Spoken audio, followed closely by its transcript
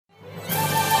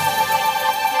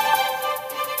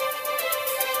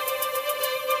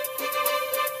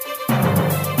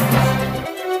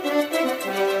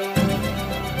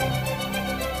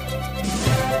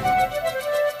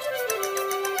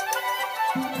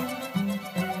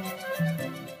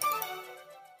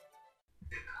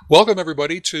Welcome,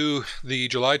 everybody, to the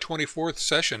July 24th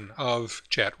session of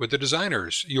Chat with the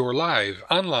Designers, your live,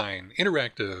 online,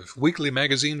 interactive weekly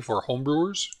magazine for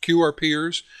homebrewers,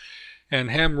 QRPers, and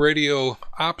ham radio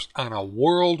ops on a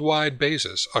worldwide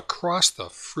basis across the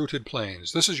fruited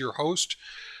plains. This is your host,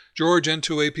 George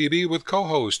N2APB, with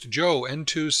co-host Joe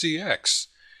N2CX.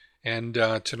 And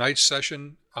tonight's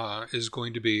session is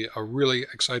going to be a really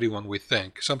exciting one, we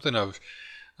think. Something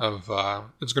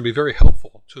it's going to be very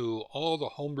helpful to all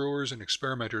the homebrewers and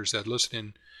experimenters that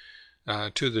listen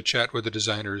in to the Chat with the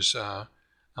Designers on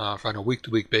a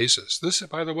week-to-week basis. This,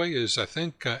 by the way, is, I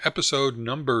think, episode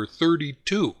number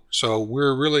 32. So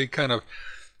we're really kind of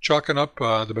chalking up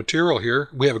the material here.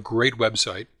 We have a great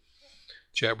website,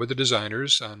 Chat with the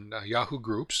Designers, on Yahoo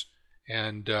Groups.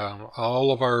 And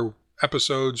all of our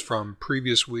episodes from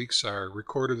previous weeks are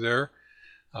recorded there.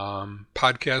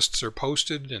 Podcasts are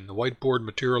posted and the whiteboard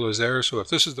material is there. So if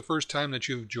this is the first time that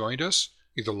you've joined us,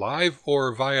 either live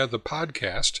or via the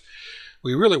podcast,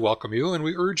 we really welcome you and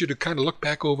we urge you to kind of look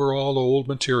back over all the old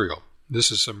material.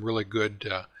 This is some really good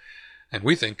and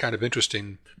we think kind of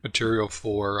interesting material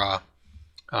for us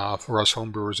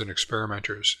homebrewers and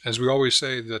experimenters. As we always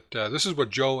say, that this is what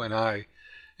Joe and I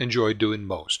enjoy doing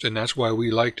most, and that's why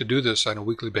we like to do this on a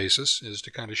weekly basis, is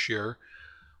to kind of share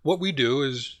what we do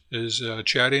is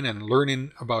chatting and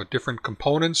learning about different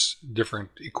components,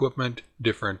 different equipment,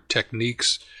 different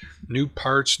techniques, new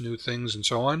parts, new things, and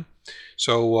so on.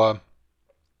 So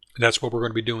that's what we're going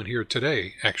to be doing here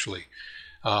today, actually.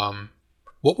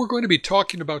 What we're going to be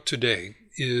talking about today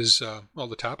is,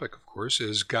 the topic, of course,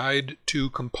 is Guide to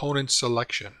Component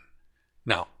Selection.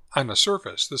 Now, on the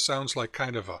surface, this sounds like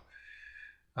kind of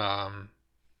a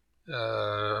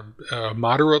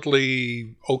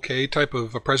moderately okay type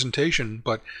of a presentation,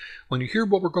 but when you hear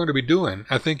what we're going to be doing,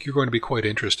 I think you're going to be quite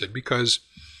interested, because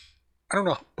I don't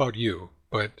know about you,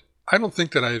 but I don't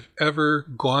think that I've ever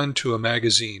gone to a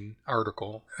magazine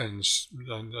article and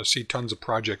see tons of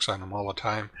projects on them all the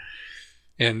time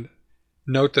and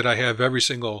note that I have every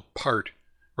single part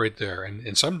right there.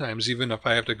 And sometimes even if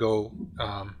I have to go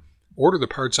order the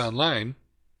parts online,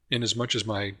 in as much as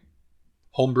my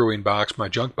homebrewing box, my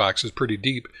junk box, is pretty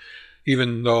deep.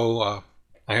 Even though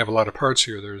I have a lot of parts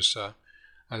here, there's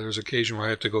occasion where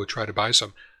I have to go try to buy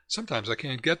some. Sometimes I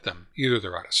can't get them. Either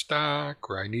they're out of stock,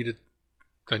 or I need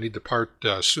the part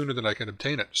sooner than I can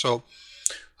obtain it. So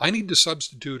I need to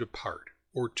substitute a part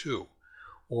or two,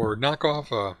 or knock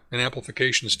off an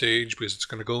amplification stage because it's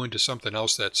going to go into something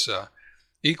else that's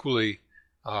equally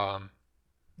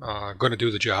going to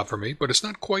do the job for me, but it's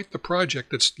not quite the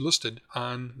project that's listed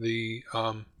on the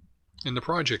in the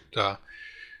project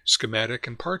schematic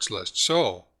and parts list.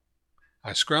 So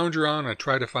I scrounge around and I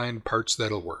try to find parts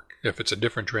that'll work. If it's a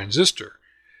different transistor,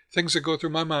 things that go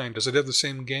through my mind: does it have the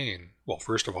same gain? Well,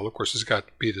 first of all, of course, it's got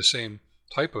to be the same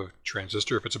type of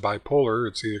transistor. If it's a bipolar,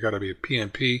 it's either got to be a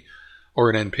PNP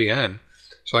or an NPN.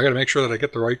 So I got to make sure that I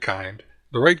get the right kind,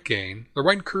 the right gain, the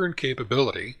right current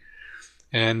capability.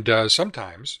 And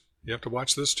sometimes, you have to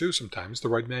watch this too, sometimes the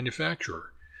right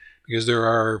manufacturer, because there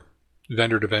are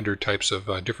vendor-to-vendor types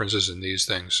of differences in these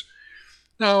things.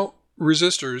 Now,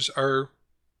 resistors are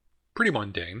pretty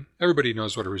mundane. Everybody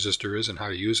knows what a resistor is and how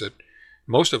to use it.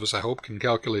 Most of us, I hope, can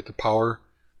calculate the power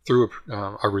through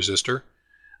a resistor.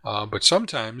 But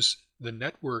sometimes the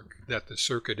network that the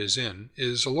circuit is in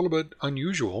is a little bit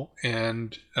unusual,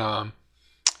 and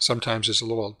sometimes it's a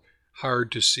little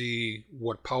hard to see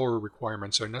what power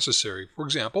requirements are necessary. For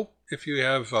example, if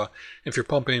you're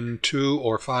pumping 2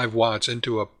 or 5 watts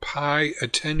into a pi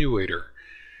attenuator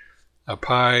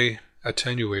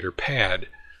pad,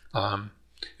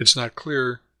 it's not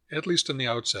clear, at least in the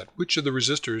outset, which of the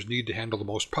resistors need to handle the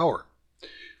most power.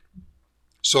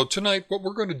 So tonight, what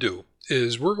we're going to do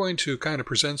is we're going to kind of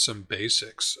present some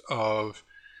basics of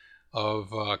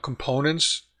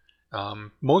components.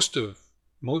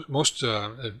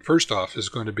 First off is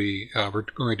going to be, we're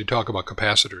going to talk about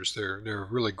capacitors. They're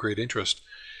of really great interest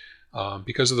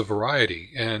because of the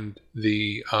variety and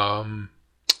the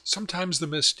sometimes the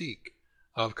mystique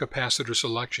of capacitor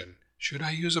selection. Should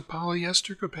I use a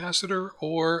polyester capacitor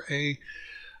or a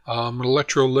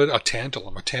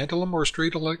tantalum or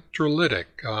straight electrolytic?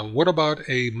 What about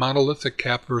a monolithic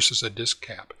cap versus a disc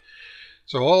cap?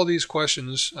 So all of these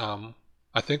questions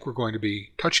I think we're going to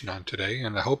be touching on today,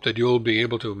 and I hope that you'll be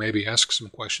able to maybe ask some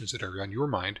questions that are on your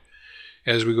mind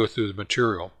as we go through the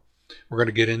material. We're going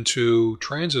to get into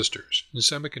transistors and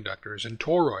semiconductors and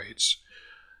toroids.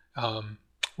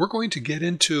 We're going to get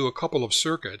into a couple of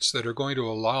circuits that are going to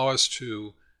allow us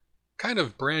to kind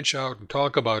of branch out and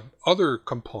talk about other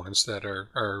components that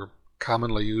are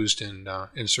commonly used in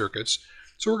circuits,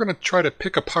 So we're going to try to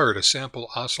pick apart a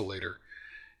sample oscillator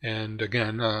and,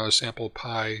 again, a sample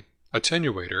pi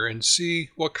attenuator and see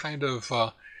what kind of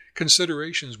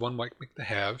considerations one might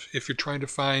have if you're trying to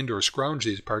find or scrounge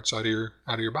these parts out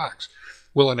of your box.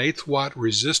 Will an 1/8 watt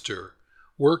resistor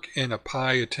work in a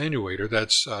pi attenuator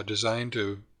that's designed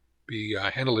to be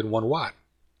handled in 1 watt?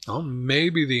 Well,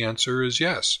 maybe the answer is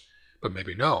yes, but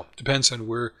maybe no. Depends on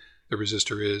where the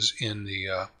resistor is in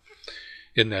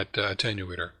that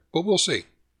attenuator. But we'll see.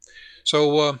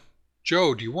 So,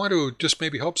 Joe, do you want to just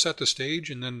maybe help set the stage?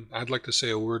 And then I'd like to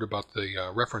say a word about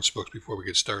the reference books before we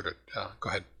get started. Go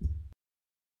ahead.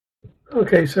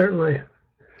 Okay, certainly.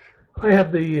 I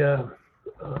have the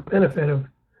benefit of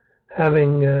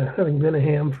having been a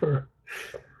ham for,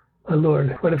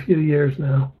 Lord, quite a few years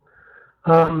now.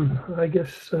 I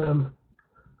guess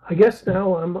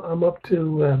now I'm up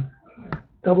to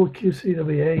double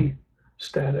QCWA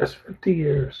status, 50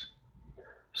 years.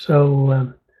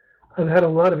 So I've had a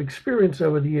lot of experience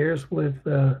over the years with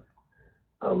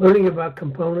learning about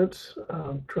components,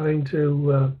 trying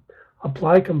to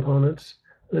apply components.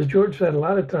 As George said, a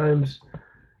lot of times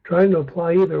trying to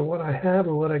apply either what I have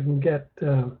or what I can get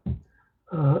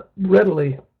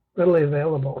readily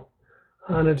available.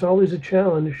 And it's always a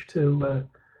challenge to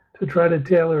try to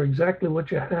tailor exactly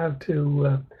what you have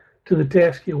to the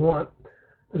task you want.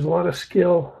 There's a lot of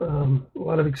skill, a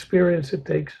lot of experience it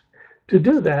takes to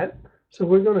do that. So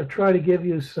we're going to try to give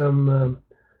you some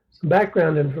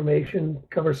background information,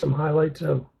 cover some highlights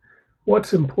of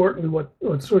what's important,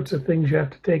 what sorts of things you have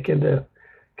to take into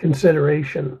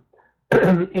consideration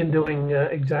in doing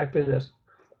exactly this.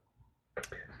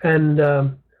 And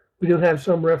we do have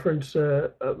some reference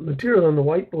material on the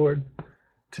whiteboard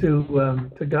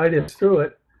to guide us through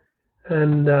it,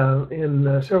 and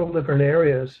in several different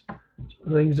areas,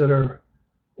 some things that are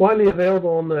widely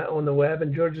available on the web.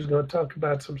 And George is going to talk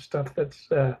about some stuff that's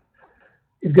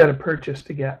you've got to purchase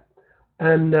to get.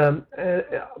 And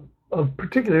of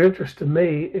particular interest to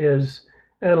me is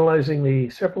analyzing the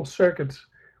several circuits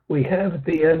we have at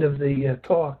the end of the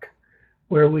talk,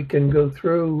 where we can go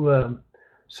through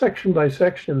section by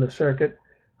section in the circuit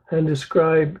and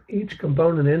describe each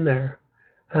component in there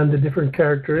and the different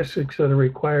characteristics that are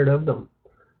required of them.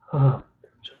 So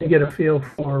you get a feel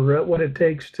for what it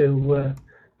takes to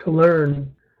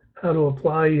learn how to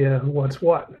apply what's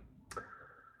what.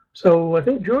 So I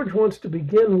think George wants to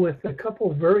begin with a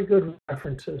couple of very good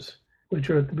references,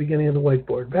 which are at the beginning of the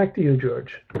whiteboard. Back to you,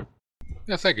 George.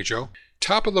 Yeah, thank you, Joe.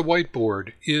 Top of the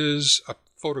whiteboard is a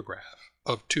photograph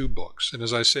of 2 books. And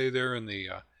as I say there in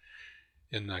the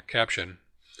caption,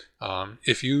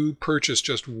 if you purchase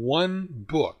just one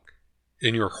book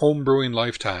in your home brewing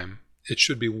lifetime, it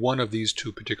should be one of these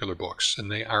 2 particular books,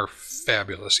 and they are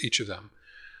fabulous, each of them.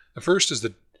 The first is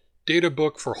the Data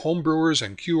Book for Homebrewers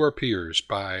and QRPers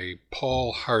by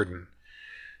Paul Hardin,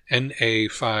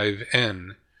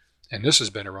 NA5N, and this has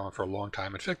been around for a long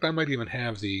time. In fact, I might even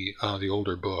have the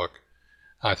older book.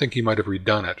 I think he might have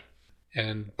redone it.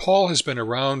 And Paul has been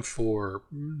around for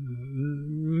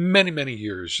many, many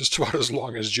years, just about as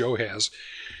long as Joe has.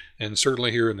 And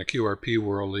certainly here in the QRP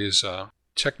world, he's a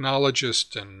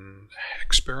technologist and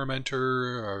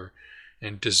experimenter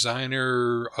and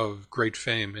designer of great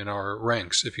fame in our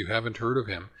ranks, if you haven't heard of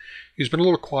him. He's been a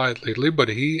little quiet lately, but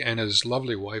he and his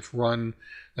lovely wife run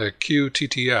the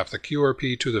QTTF, the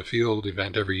QRP to the Field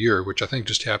event every year, which I think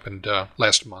just happened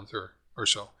last month or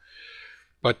so.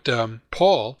 But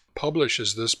Paul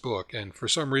publishes this book, and for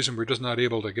some reason we're just not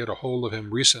able to get a hold of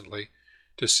him recently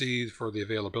to see for the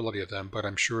availability of them, but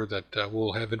I'm sure that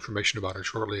we'll have information about it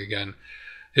shortly again.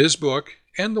 His book,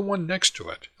 and the one next to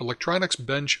it, Electronics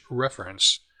Bench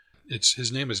Reference.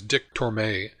 His name is Dick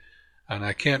Torme,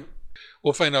 and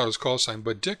we'll find out his call sign,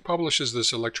 but Dick publishes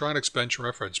this Electronics Bench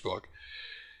Reference book.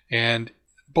 And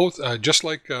both, just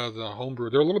like the homebrew,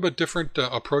 they're a little bit different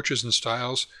approaches and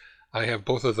styles. I have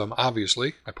both of them,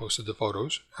 obviously. I posted the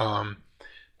photos.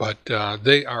 But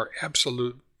they are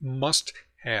absolute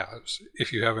must-haves.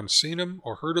 If you haven't seen them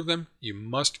or heard of them, you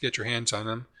must get your hands on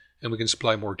them, and we can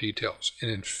supply more details.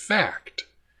 And in fact,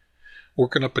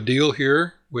 working up a deal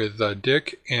here with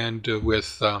Dick and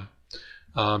with Bill,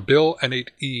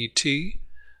 N8ET,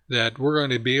 that we're going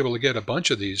to be able to get a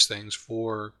bunch of these things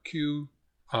for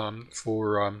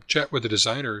Chat with the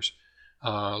Designers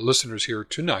listeners here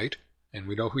tonight. And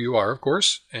we know who you are, of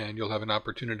course, and you'll have an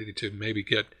opportunity to maybe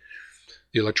get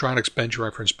the Electronics Bench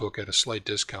Reference book at a slight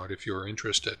discount if you're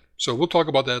interested. So we'll talk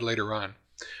about that later on.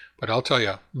 But I'll tell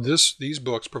you, these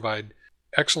books provide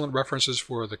excellent references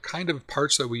for the kind of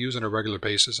parts that we use on a regular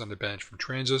basis on the bench, from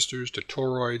transistors to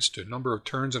toroids to number of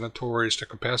turns in a toroid to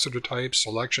capacitor types,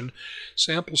 selection,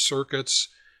 sample circuits,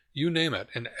 you name it,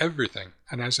 and everything,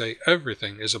 and I say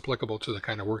everything, is applicable to the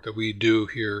kind of work that we do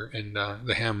here in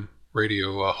the ham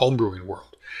radio homebrewing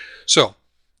world. So,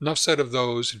 enough said of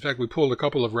those. In fact, we pulled a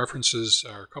couple of references,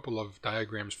 or a couple of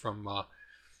diagrams from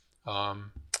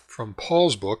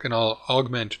Paul's book, and I'll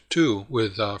augment too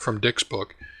with from Dick's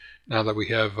book, now that we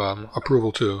have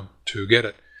approval to get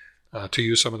it, to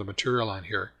use some of the material on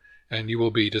here, and you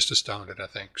will be just astounded, I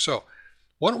think. So,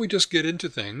 why don't we just get into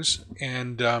things,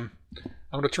 and I'm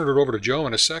going to turn it over to Joe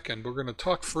in a second. We're going to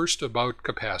talk first about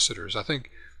capacitors. I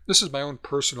think this is my own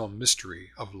personal mystery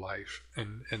of life,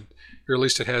 and or at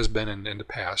least it has been in the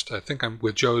past. I think I'm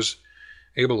with Joe's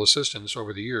able assistance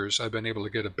over the years, I've been able to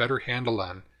get a better handle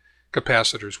on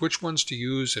capacitors, which ones to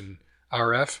use in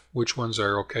RF, which ones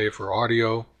are okay for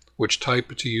audio, which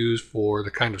type to use for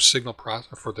the kind of signal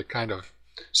for the kind of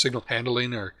signal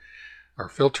handling or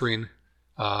filtering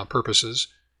purposes.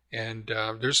 And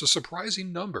there's a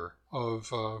surprising number of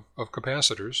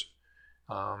capacitors,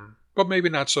 but maybe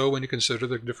not so when you consider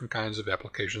the different kinds of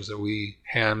applications that we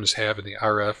hams have in the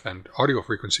RF and audio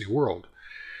frequency world.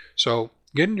 So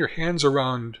getting your hands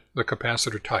around the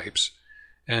capacitor types,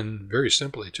 and very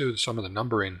simply too, some of the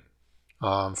numbering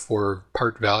for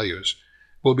part values,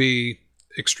 will be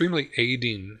extremely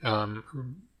aiding,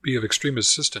 be of extreme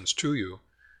assistance to you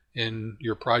in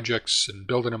your projects and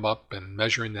building them up and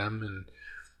measuring them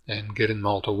and getting them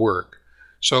all to work.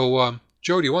 So,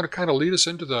 Joe, do you want to kind of lead us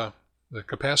into the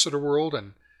capacitor world?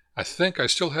 And I think I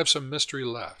still have some mystery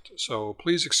left. So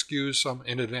please excuse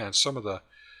in advance some of the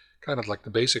kind of like the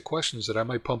basic questions that I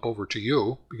might pump over to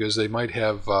you, because they might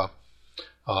have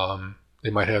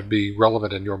be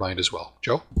relevant in your mind as well.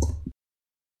 Joe?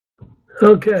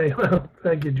 Okay. Well,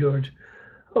 thank you, George.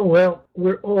 Oh, well,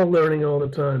 we're all learning all the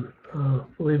time.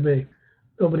 Believe me,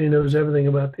 nobody knows everything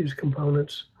about these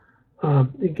components.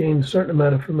 You gain a certain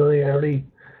amount of familiarity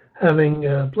having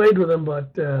played with them,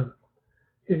 but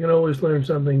you can always learn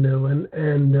something new,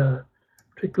 and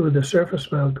particularly the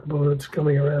surface mount components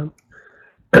coming around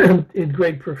in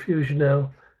great profusion now.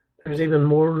 There's even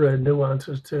more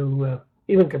nuances to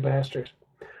even capacitors.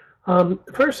 The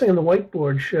first thing on the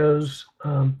whiteboard shows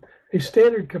a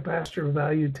standard capacitor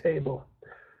value table.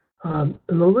 And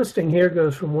the listing here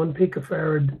goes from 1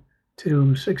 picofarad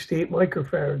to 68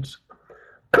 microfarads.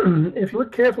 If you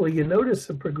look carefully, you notice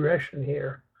the progression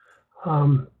here.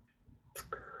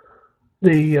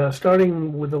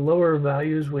 Starting with the lower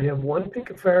values, we have 1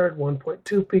 picofarad,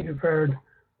 1.2 picofarad,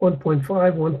 1.5,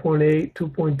 1.8,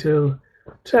 2.2,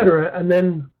 etc. And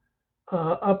then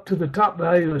up to the top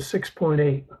value is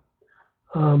 6.8.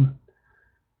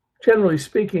 Generally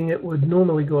speaking, it would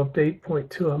normally go up to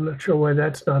 8.2. I'm not sure why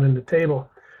that's not in the table.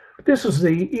 But this is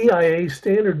the EIA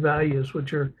standard values,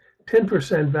 which are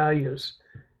 10% values.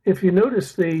 If you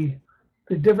notice the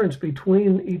difference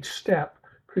between each step,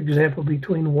 for example,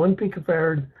 between 1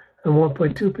 picofarad and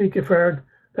 1.2 picofarad,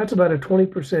 that's about a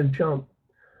 20% jump.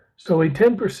 So a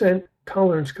 10%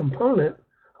 tolerance component,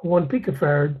 1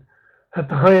 picofarad, at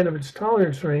the high end of its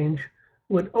tolerance range,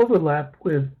 would overlap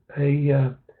with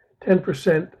a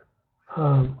 10%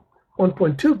 1.2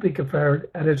 picofarad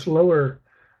at its lower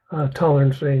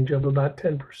tolerance range of about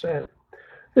 10%.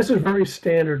 This is very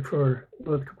standard for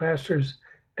both capacitors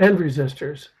and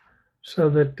resistors, so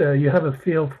that you have a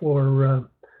feel for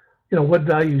what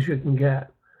values you can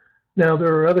get. Now,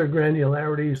 there are other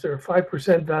granularities. There are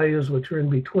 5% values which are in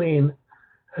between,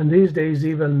 and these days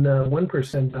even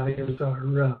 1% values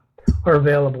are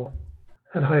available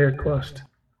at higher cost.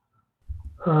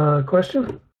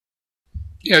 Question?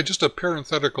 Yeah, just a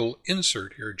parenthetical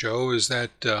insert here, Joe, is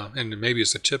that, and maybe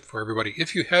it's a tip for everybody,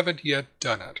 if you haven't yet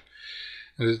done it,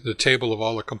 the table of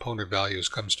all the component values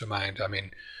comes to mind. I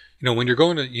mean, when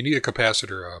you're you need a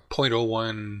capacitor, a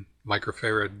 0.01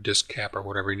 microfarad disc cap or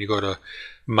whatever, and you go to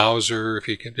Mauser, if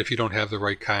you don't have the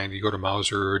right kind, you go to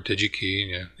Mauser or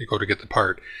DigiKey, and you go to get the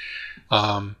part.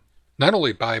 Not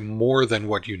only buy more than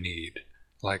what you need,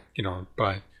 like, you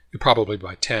probably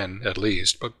buy 10 at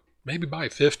least, but maybe buy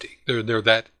 50. They're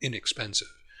that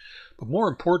inexpensive. But more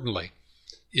importantly,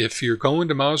 if you're going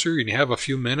to Mauser and you have a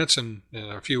few minutes and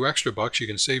a few extra bucks, you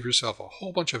can save yourself a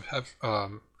whole bunch of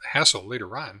hassle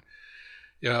later on.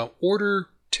 Order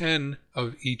 10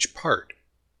 of each part.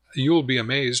 You'll be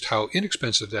amazed how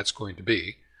inexpensive that's going to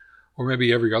be, or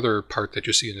maybe every other part that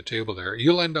you see in the table there.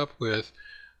 You'll end up with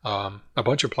a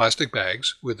bunch of plastic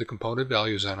bags with the component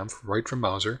values on them right from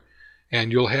Mauser,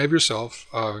 and you'll have yourself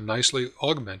a nicely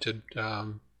augmented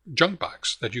junk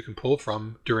box that you can pull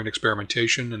from during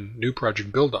experimentation and new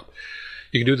project buildup.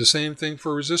 You can do the same thing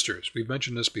for resistors. We've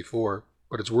mentioned this before,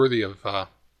 but it's worthy of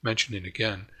mentioning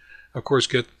again. Of course,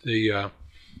 get the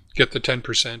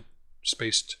 10%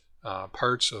 spaced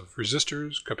parts of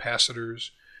resistors,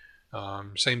 capacitors.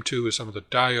 Same too with some of the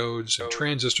diodes and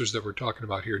transistors that we're talking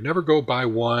about here. Never go buy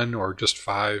one or just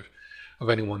 5 of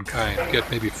any one kind. Get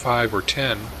maybe 5 or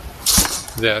 10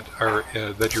 that are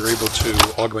that you're able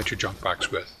to augment your junk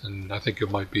box with, and I think you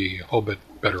might be a whole bit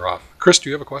better off. Chris, do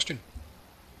you have a question?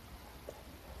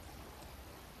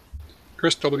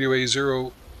 Chris,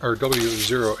 WA0 or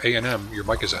W0ANM, your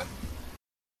mic is on.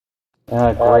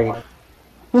 Great.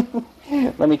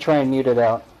 Let me try and mute it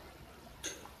out.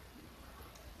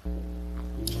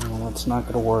 No, that's not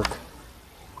going to work.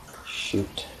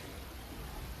 Shoot.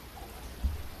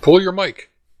 Pull your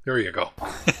mic. There you go.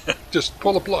 Just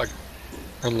pull the plug.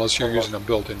 Unless you're using a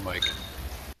built-in mic.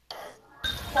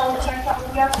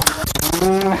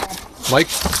 Mike,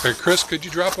 or Chris, could you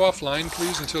drop offline,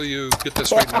 please, until you get this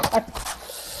straightened out?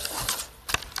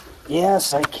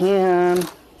 Yes, I can.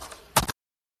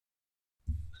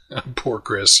 Poor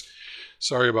Chris.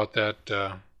 Sorry about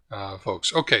that,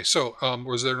 folks. Okay, so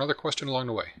was there another question along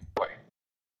the way?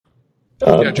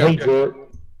 Yeah, John. Hey, George.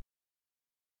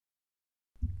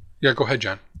 Yeah, go ahead,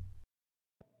 John.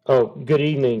 Oh, good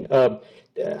evening.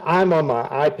 I'm on my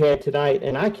iPad tonight,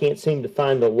 and I can't seem to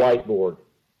find the whiteboard.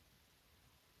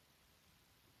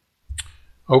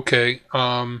 Okay,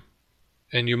 and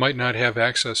you might not have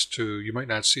access to, you might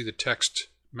not see the text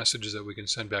messages that we can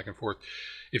send back and forth.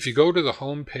 If you go to the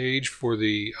home page for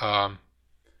the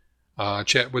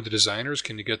Chat with the Designers,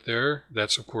 can you get there?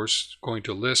 That's, of course, going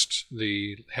to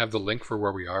have the link for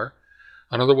where we are.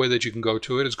 Another way that you can go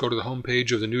to it is go to the home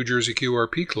page of the New Jersey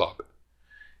QRP Club.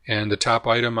 And the top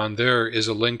item on there is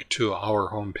a link to our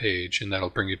home page, and that'll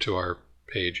bring you to our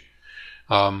page.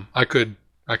 I could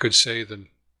say the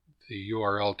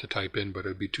URL to type in, but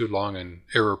it'd be too long and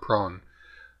error prone.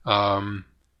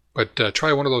 But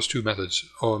try one of those two methods,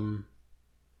 or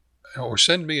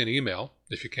send me an email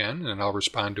if you can, and I'll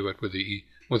respond to it with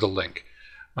a link.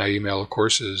 My email, of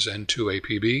course, is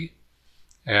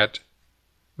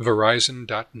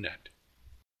n2apb@verizon.net.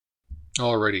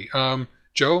 Alrighty.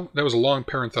 Joe, that was a long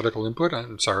parenthetical input.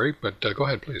 I'm sorry, but go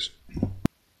ahead, please.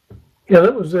 Yeah,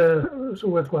 that was a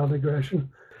worthwhile digression.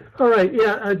 All right,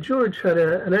 yeah, George had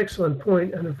an excellent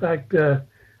point, and in fact,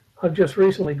 I've just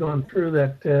recently gone through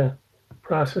that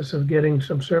process of getting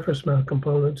some surface mount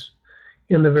components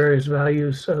in the various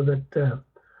values so that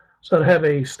I have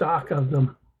a stock of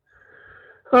them.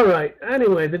 All right,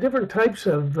 anyway, the different types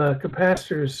of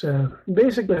capacitors,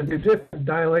 basically they're different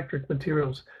dielectric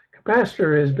materials.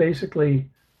 Capacitor is basically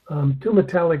 2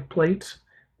 metallic plates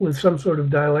with some sort of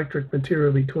dielectric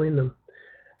material between them.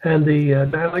 And the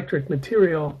dielectric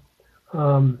material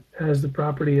has the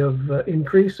property of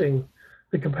increasing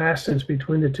the capacitance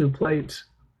between the 2 plates,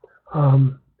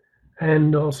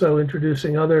 and also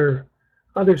introducing other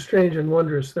strange and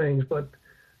wondrous things. But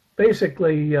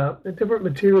basically, the different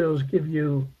materials give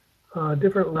you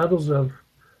different levels of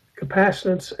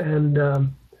capacitance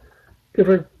and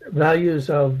different values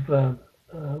of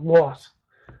loss.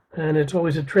 And it's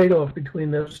always a trade-off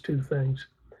between those two things.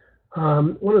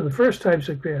 One of the first types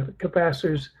of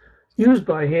capacitors used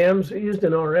by hams, used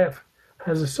in RF,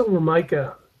 has a silver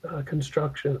mica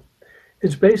construction.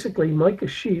 It's basically mica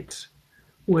sheets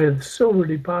with silver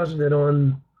deposited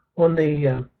on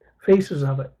the faces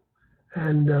of it,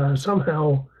 and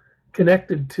somehow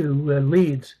connected to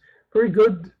leads. Very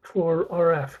good for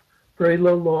RF, very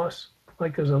low loss,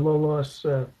 mica is a low loss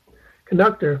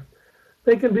conductor.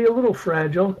 They can be a little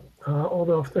fragile,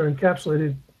 although if they're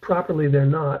encapsulated properly, they're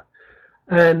not.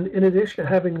 And in addition to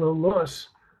having low loss,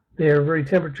 they're very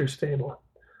temperature stable.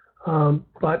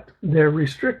 But they're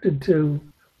restricted to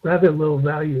rather low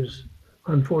values,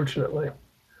 unfortunately.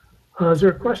 Is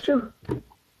there a question?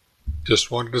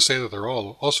 Just wanted to say that they're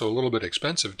all also a little bit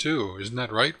expensive too. Isn't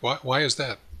that right? Why is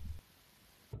that?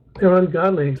 They're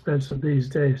ungodly expensive these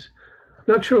days.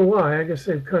 Not sure why. I guess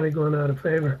they've kind of gone out of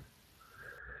favor.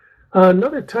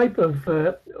 Another type of,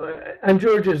 and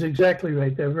George is exactly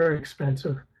right. They're very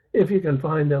expensive if you can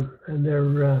find them, and they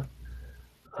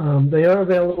are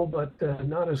available, but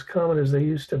not as common as they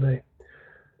used to be.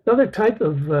 Another type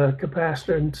of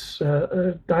capacitance,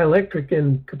 dielectric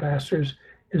in capacitors,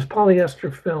 is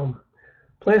polyester film.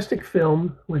 Plastic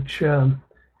film, which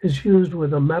is used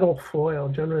with a metal foil,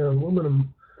 generally an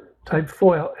aluminum type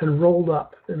foil, and rolled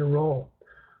up in a roll.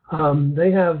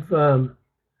 They have higher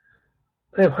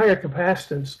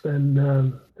capacitance than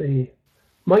the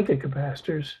mica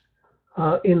capacitors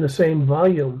in the same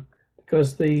volume,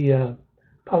 because the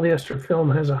polyester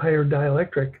film has a higher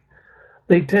dielectric.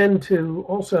 They tend to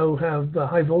also have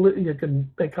high voltage. You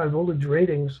can make high voltage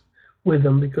ratings with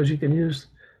them because you can use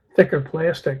thicker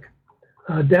plastic.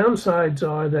 Downsides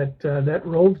are that that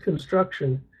rolled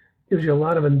construction gives you a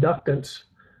lot of inductance,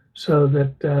 so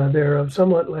that they're of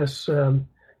somewhat less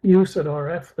use at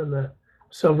RF than the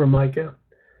silver mica.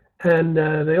 And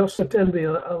they also tend to be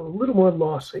a little more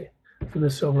lossy than the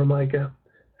silver mica.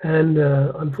 And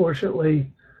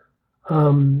unfortunately,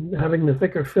 having the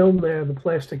thicker film there, the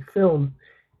plastic film,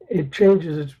 it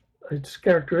changes its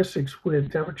characteristics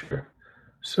with temperature.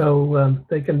 So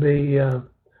they can be,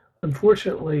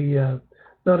 unfortunately,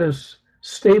 not as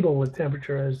stable with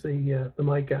temperature as the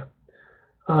mica.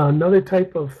 Another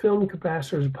type of film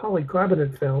capacitor is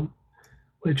polycarbonate film,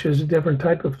 which is a different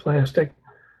type of plastic.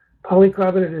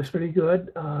 Polycarbonate is pretty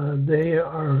good. They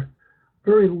are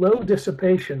very low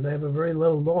dissipation. They have a very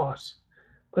low loss.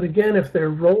 But again, if they're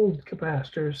rolled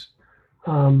capacitors,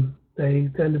 they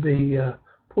tend to be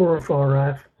poorer for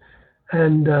RF,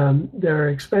 and they're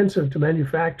expensive to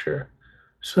manufacture.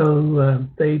 So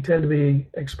they tend to be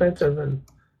expensive and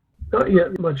not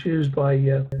yet much used by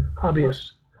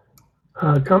hobbyists.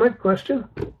 Comment, question?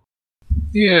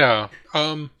 Yeah.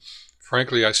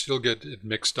 Frankly, I still get it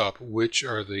mixed up. Which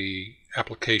are the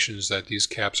applications that these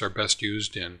caps are best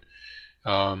used in?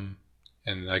 And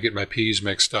I get my P's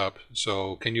mixed up.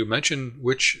 So can you mention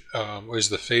which is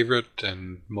the favorite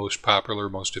and most popular,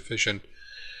 most efficient,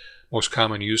 most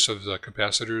common use of the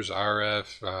capacitors?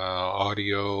 RF,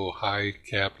 audio, high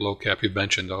cap, low cap. You've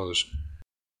mentioned those.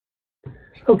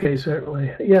 Okay,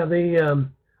 certainly. Yeah, the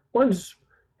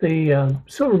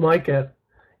silver mica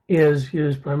is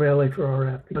used primarily for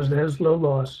RF because it has low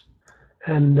loss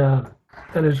and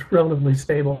is relatively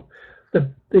stable.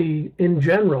 In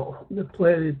general, the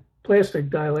plastic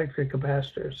dielectric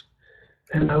capacitors,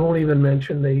 and I won't even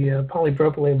mention the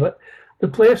polypropylene, but the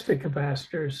plastic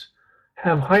capacitors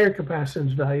have higher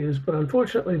capacitance values, but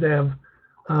unfortunately they have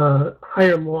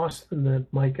higher loss than the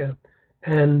mica,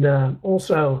 and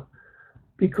also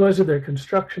because of their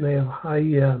construction, they have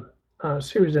high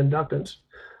series inductance.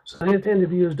 So they tend to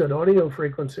be used at audio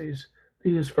frequencies.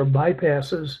 They're used for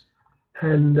bypasses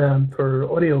and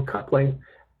for audio coupling,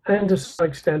 and to some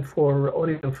extent for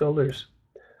audio filters.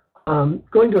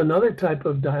 Going to another type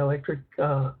of dielectric,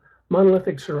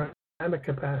 monolithic ceramic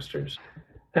capacitors.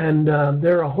 And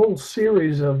there are a whole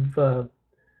series of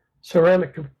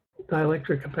ceramic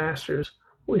dielectric capacitors.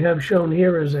 We have shown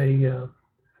here as a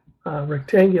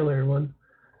rectangular one.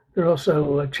 There are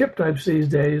also chip types these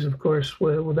days, of course,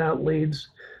 without leads,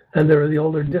 and there are the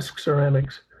older disc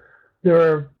ceramics. There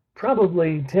are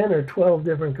probably 10 or 12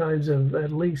 different kinds of,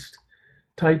 at least,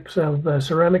 types of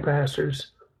ceramic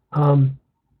capacitors.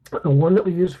 The one that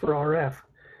we use for RF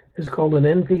is called an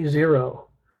NP0.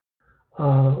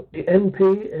 The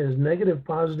NP is negative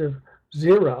positive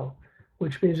 0,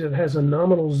 which means it has a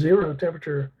nominal 0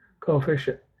 temperature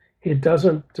coefficient. It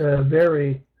doesn't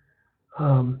vary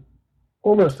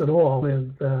almost at all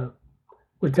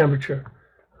with temperature.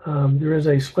 There is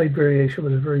a slight variation,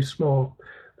 but it's very small.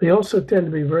 They also tend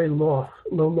to be very low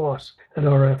loss at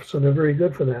RF, so they're very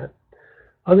good for that.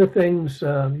 Other things,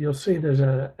 you'll see there's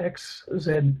a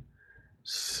X7Z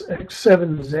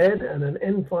and an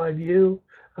N5U,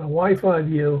 a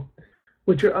Y5U,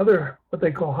 which are other, what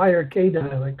they call higher K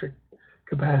dielectric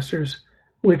capacitors,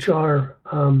 which are,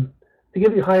 they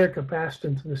give you higher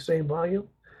capacitance in the same volume,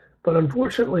 but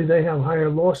unfortunately they have higher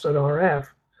loss at RF,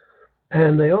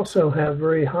 and they also have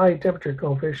very high temperature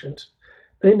coefficients.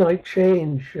 They might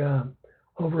change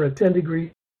over a 10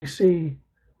 degree C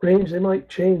range, they might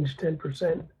change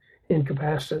 10% in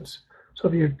capacitance. So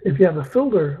if you have a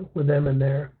filter with them in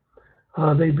there,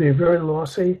 they'd be very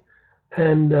lossy,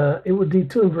 and it would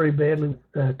detune very badly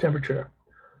with temperature.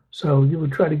 So you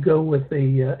would try to go with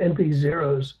the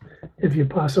NP0s if you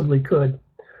possibly could.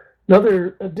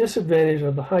 Another disadvantage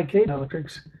of the high K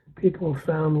dielectrics people have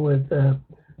found with,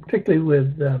 particularly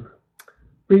with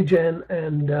regen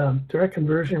and direct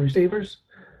conversion receivers,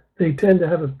 they tend to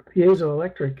have a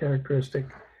piezoelectric characteristic,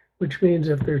 which means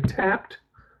if they're tapped,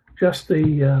 just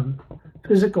the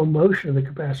physical motion of the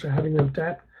capacitor, having them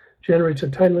tapped, generates a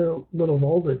tiny little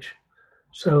voltage.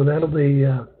 So that'll be,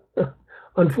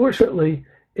 unfortunately,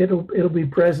 it'll be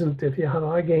present if you have a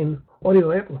high gain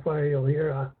audio amplifier, you'll hear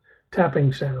a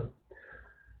tapping sound.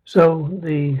 So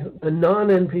the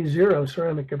non-NP0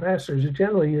 ceramic capacitors are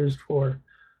generally used for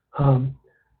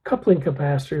coupling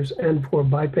capacitors and for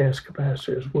bypass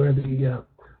capacitors, where the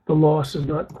loss is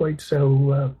not quite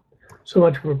so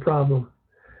much of a problem.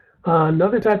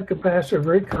 Another type of capacitor,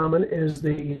 very common, is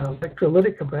the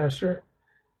electrolytic capacitor,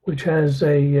 which has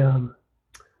an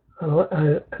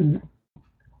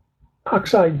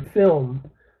oxide film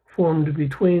formed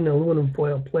between aluminum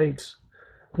foil plates.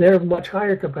 They're much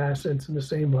higher capacitance in the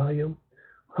same volume,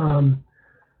 and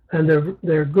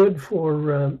they're good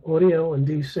for audio and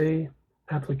DC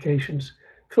applications,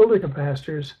 filter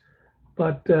capacitors,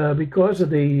 but because of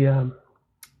the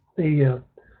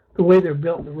way they're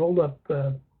built, the rolled up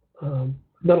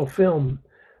metal film,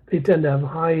 they tend to have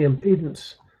high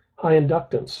impedance, high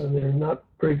inductance, and they're not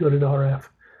very good at RF.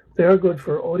 They are good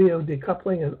for audio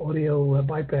decoupling and audio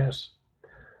bypass.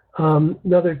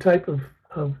 Another type of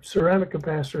ceramic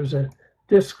capacitor is a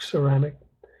disc ceramic,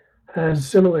 has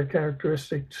similar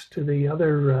characteristics to the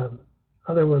other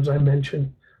ones I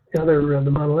mentioned, the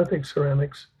monolithic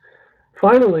ceramics.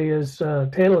 Finally is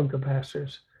tantalum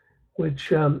capacitors,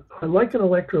 which are like an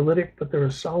electrolytic, but they're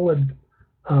a solid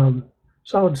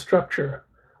structure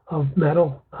of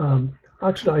metal,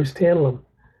 oxidized tantalum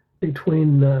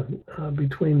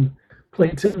between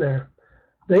plates in there.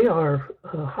 They are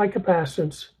high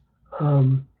capacitance,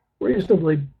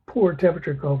 reasonably poor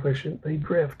temperature coefficient. They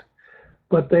drift,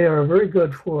 but they are very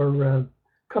good for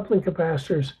coupling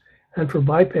capacitors and for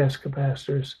bypass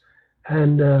capacitors.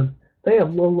 And they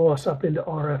have low loss up into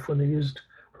RF when they're used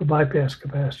for bypass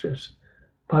capacitors.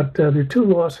 But they're too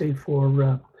lossy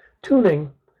for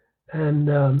tuning, and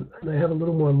they have a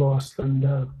little more loss than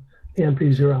the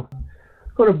NP0. I'm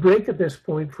going to break at this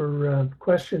point for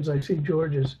questions. I see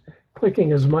George is clicking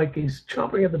his mic. He's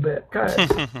chomping at the bit. Go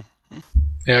ahead.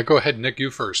 Yeah, go ahead, Nick. You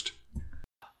first.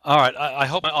 All right. I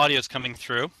hope my audio is coming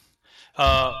through.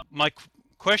 My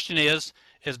question is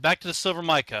back to the silver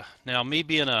mica. Now, me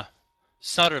being a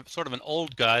sort of an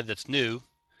old guy that's new,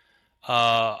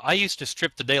 I used to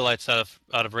strip the daylights out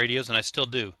of radios, and I still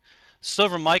do.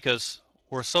 Silver micas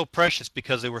were so precious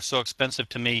because they were so expensive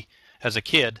to me as a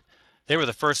kid. They were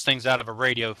the first things out of a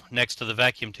radio next to the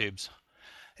vacuum tubes.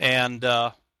 And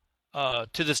to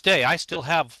this day, I still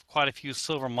have quite a few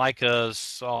silver micas.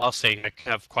 So I'll say I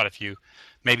have quite a few,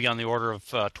 maybe on the order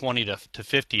of 20 to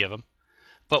 50 of them.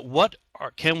 But what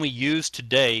can we use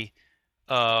today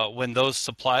when those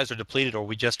supplies are depleted, or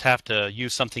we just have to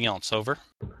use something else? Over.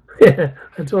 Yeah,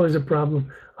 that's always a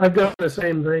problem. I've got the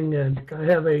same thing, and I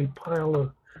have a pile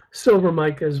of silver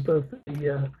micas, both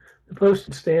the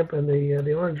postage stamp and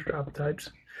the orange drop types.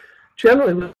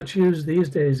 Generally, what's used these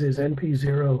days is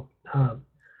NP0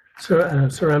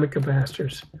 ceramic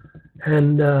capacitors,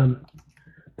 and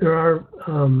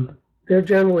they're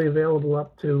generally available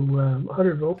up to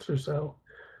 100 volts or so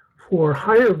for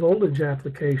higher voltage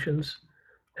applications,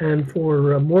 and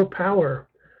for more power.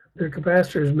 They're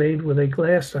capacitors made with a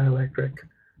glass dielectric.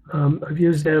 I've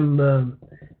used them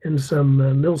in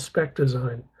some mil-spec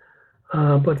design.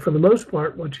 But for the most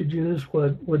part, what you'd use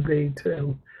would be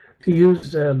to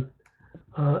use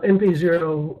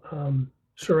NP0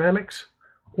 ceramics,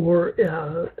 or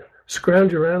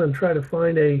scrounge around and try to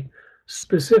find a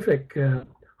specific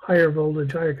higher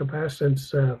voltage, higher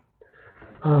capacitance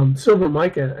silver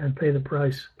mica and pay the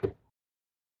price.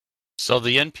 So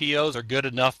the NPOs are good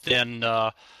enough then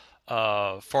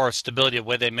for stability of the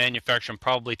way they manufacture them.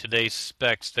 Probably today's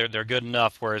specs, they're good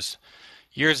enough, whereas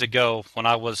years ago, when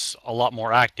I was a lot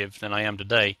more active than I am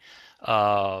today,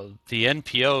 the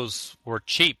NPOs were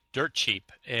cheap, dirt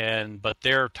cheap, but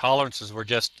their tolerances were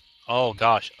just,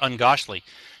 ungodly.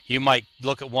 You might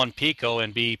look at 1 pico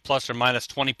and be plus or minus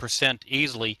 20%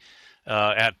 easily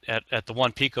at the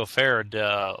 1 picofarad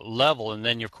level, and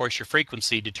then of course your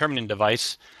frequency determining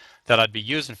device that I'd be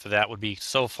using for that would be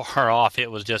so far off, it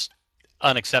was just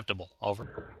unacceptable.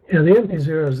 Over. Yeah, the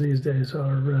NP0s these days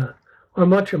are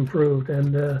much improved,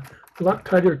 and a lot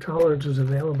tighter tolerances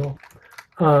available.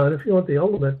 And if you want the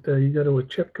ultimate, you go to a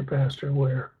chip capacitor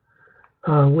where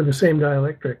with the same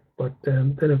dielectric, but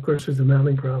then of course there's a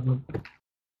mounting problem.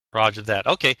 Roger that.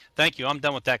 Okay, thank you. I'm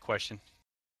done with that question.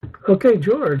 Okay,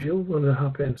 George, you'll want to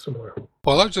hop in some more.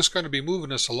 Well, I was just going to be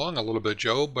moving us along a little bit,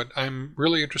 Joe, but I'm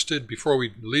really interested, before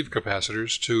we leave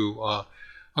capacitors, to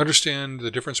understand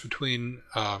the difference between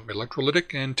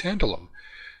electrolytic and tantalum,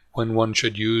 when one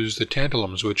should use the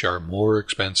tantalums, which are more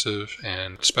expensive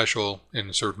and special in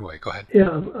a certain way. Go ahead.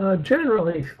 Yeah,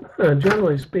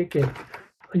 generally speaking,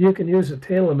 you can use a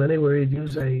tantalum anywhere you'd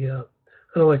use an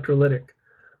electrolytic.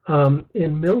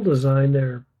 In mill design,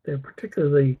 they're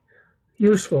particularly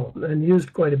useful and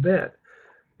used quite a bit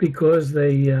because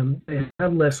they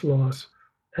have less loss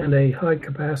and a high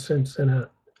capacitance in a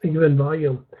given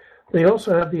volume. They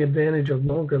also have the advantage of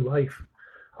longer life.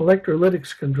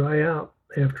 Electrolytics can dry out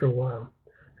after a while,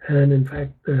 and in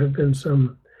fact there have been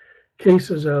some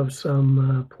cases of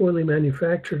some poorly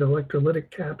manufactured electrolytic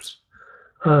caps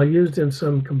used in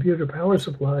some computer power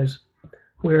supplies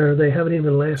where they haven't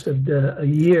even lasted a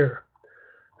year.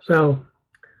 So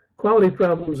quality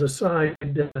problems aside,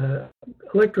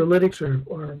 electrolytics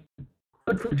are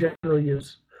good for general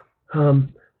use.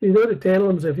 You go to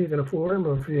tantalums if you can afford them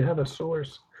or if you have a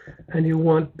source. and you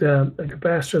want a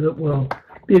capacitor that will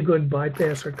be a good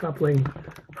bypasser coupling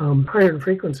higher in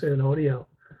frequency than audio.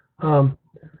 For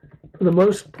the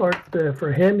most part,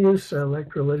 for ham use,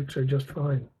 electrolytics are just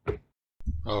fine.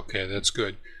 Okay, that's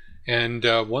good. And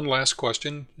one last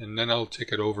question, and then I'll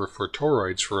take it over for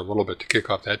toroids for a little bit to kick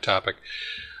off that topic.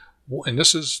 And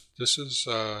this is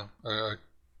a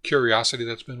curiosity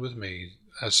that's been with me.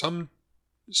 Some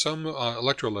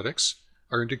electrolytics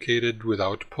are indicated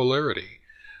without polarity.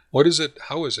 What is it?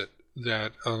 How is it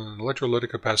that an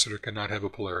electrolytic capacitor cannot have a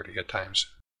polarity at times?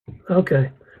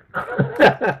 Okay.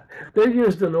 They're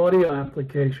used in audio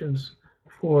applications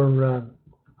for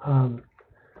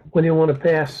when you want to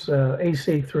pass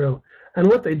AC through. And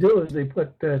what they do is they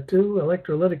put two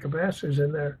electrolytic capacitors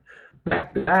in there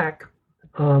back to back,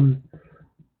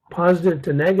 positive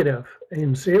to negative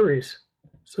in series,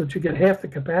 so that you get half the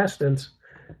capacitance.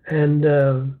 And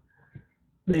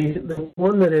the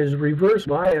one that is reverse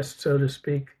biased, so to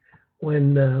speak,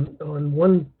 when on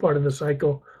one part of the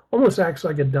cycle almost acts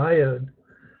like a diode.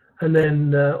 And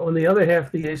then on the other half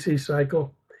of the AC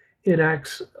cycle, it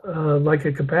acts like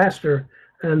a capacitor,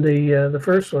 and the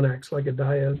first one acts like a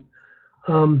diode.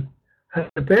 And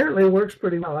apparently it works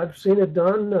pretty well. I've seen it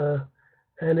done,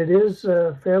 and it is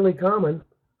fairly common.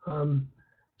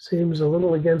 Seems a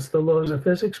little against the laws of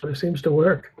physics, but it seems to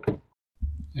work.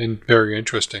 And very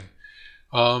interesting.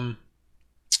 But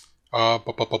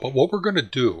what we're going to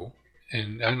do,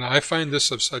 and I find this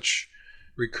of such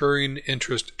recurring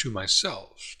interest to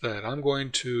myself, that I'm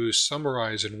going to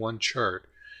summarize in one chart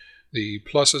the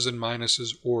pluses and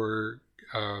minuses or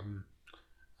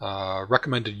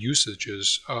recommended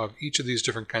usages of each of these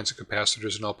different kinds of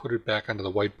capacitors, and I'll put it back onto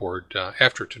the whiteboard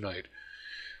after tonight.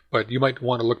 But you might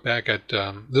want to look back at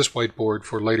this whiteboard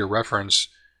for later reference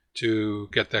to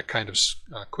get that kind of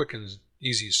quick and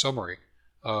easy summary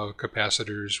of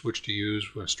capacitors, which to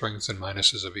use with strengths and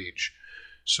minuses of each.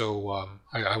 So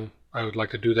I would like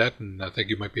to do that, and I think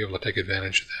you might be able to take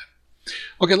advantage of that.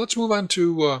 Okay, let's move on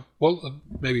to,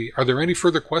 maybe, are there any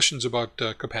further questions about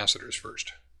capacitors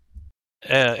first?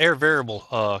 Air variable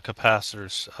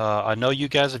capacitors. I know you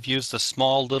guys have used the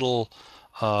small little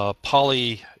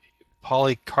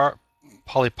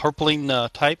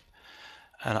polypropylene type,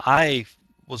 and I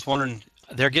was wondering,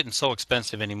 they're getting so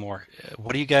expensive anymore.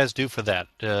 What do you guys do for that?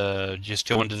 Just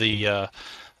go into the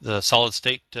solid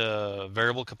state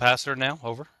variable capacitor now?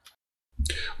 Over.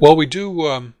 Well, we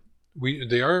do.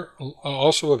 They are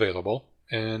also available,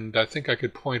 and I think I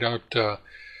could point out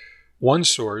one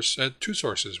source, two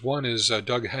sources. One is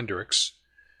Doug Hendricks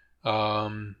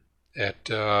at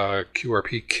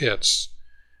QRP Kits.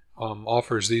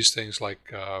 Offers these things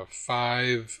like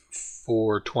 5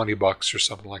 for $20 or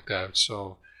something like that.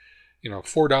 So,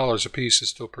 $4 a piece is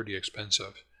still pretty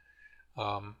expensive.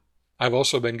 I've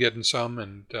also been getting some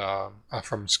and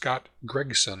from Scott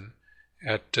Gregson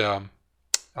at the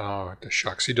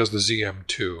shucks. He does the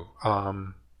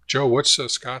ZM2. Joe, what's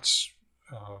Scott's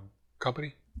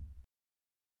company?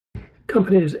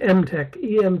 Company is EMTech,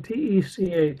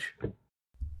 E-M-T-E-C-H.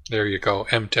 There you go,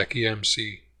 EMTech,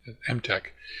 EMTech.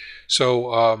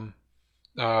 So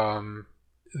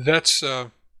that's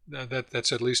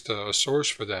at least a source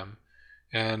for them.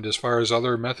 And as far as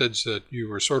other methods that you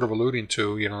were sort of alluding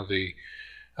to, the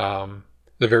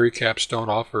Varicaps don't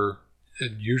offer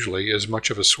usually as much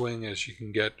of a swing as you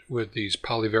can get with these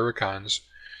polyvaricons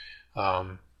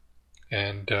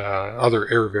and other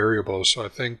air variables. So I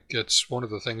think it's one of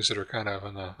the things that are kind of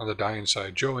on the dying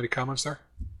side. Joe, any comments there?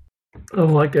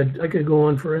 Oh, I could go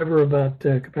on forever about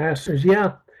capacitors.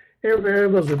 Yeah, air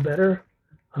variables are better.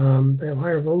 They have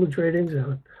higher voltage ratings,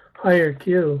 a higher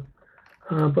Q.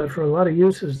 But for a lot of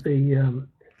uses, the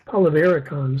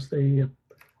polyvaricons, the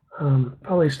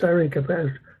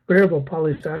polystyrene variable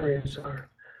polystyrenes are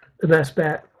the best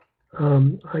bet.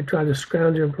 I try to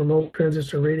scrounge them from old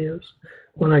transistor radios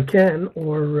when I can,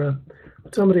 or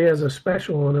if somebody has a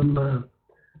special on them, I'll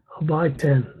buy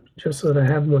 10 just so that I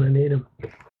have them when I need them.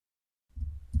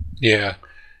 Yeah,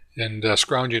 and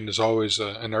scrounging is always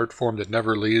an art form that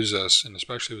never leaves us, and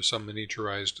especially with some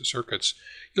miniaturized circuits.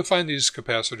 You'll find these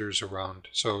capacitors around,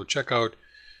 so check out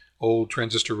old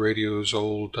transistor radios,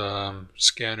 old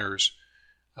scanners,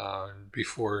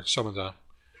 before some of the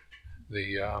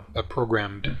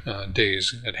programmed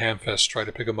days at Hamfest. Try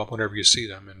to pick them up whenever you see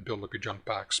them and build up your junk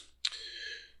box.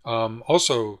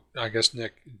 Also, I guess,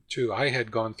 Nick, too, I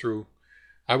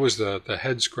was the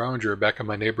head scrounger back in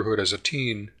my neighborhood as a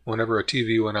teen. Whenever a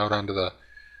TV went out onto the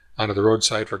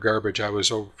roadside for garbage, I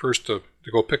was first to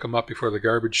go pick them up before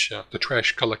the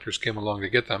trash collectors came along to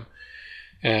get them.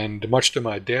 And much to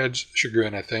my dad's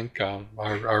chagrin, I think,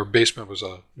 our basement was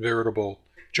a veritable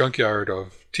junkyard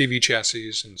of TV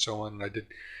chassis and so on.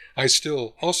 I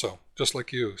still also, just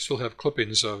like you, still have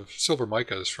clippings of silver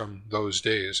micas from those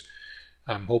days.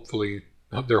 They'll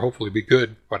hopefully be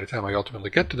good by the time I ultimately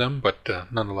get to them, but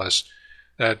nonetheless,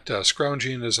 that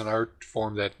scrounging is an art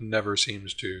form that never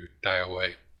seems to die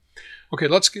away. Okay,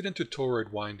 let's get into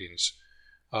toroid windings,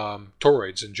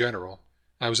 toroids in general.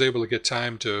 I was able to get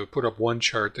time to put up one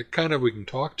chart that kind of we can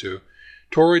talk to.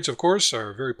 Toroids, of course,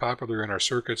 are very popular in our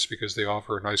circuits because they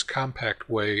offer a nice compact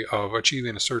way of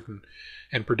achieving a certain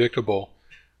and predictable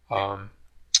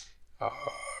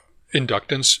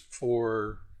inductance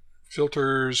for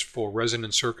filters, for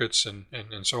resonant circuits, and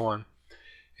so on.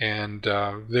 And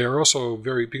they're also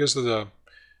because of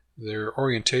their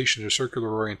orientation, their circular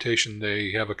orientation,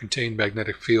 they have a contained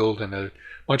magnetic field and a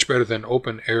much better than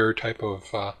open air type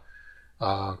of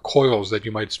coils that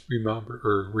you might remember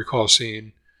or recall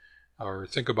seeing or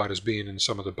think about as being in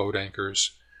some of the boat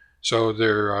anchors. So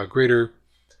their greater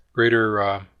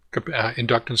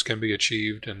inductance can be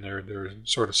achieved, and they're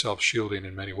sort of self-shielding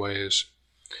in many ways.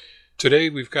 Today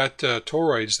we've got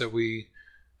toroids that we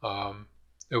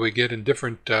get in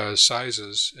different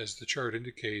sizes, as the chart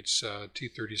indicates.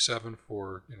 T37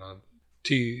 for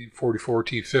T44,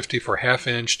 T50 for half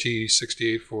inch,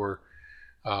 T68 for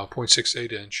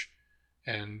 0.68 inch,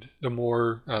 and the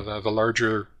more the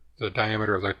larger the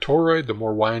diameter of that toroid, the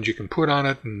more winds you can put on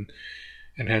it, and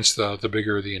hence the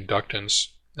bigger the inductance.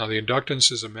 Now the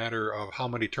inductance is a matter of how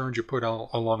many turns you put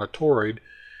along a toroid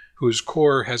whose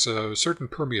core has a certain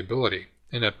permeability,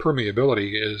 and that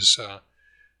permeability is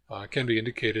can be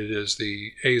indicated as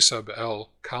the A sub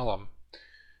L column,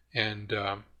 and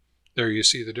there you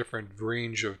see the different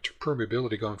range of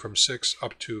permeability going from 6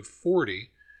 up to 40.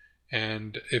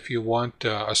 And if you want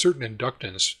a certain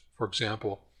inductance, for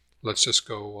example, let's just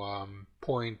go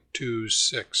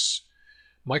 0.26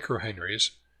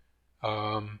 microhenries,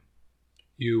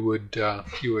 you would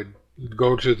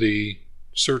go to the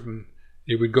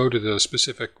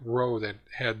specific row that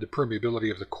had the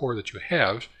permeability of the core that you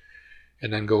have,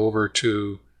 and then go over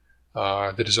to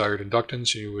the desired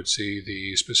inductance, and you would see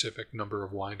the specific number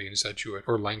of windings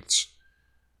or lengths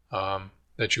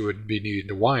that you would be needing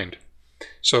to wind.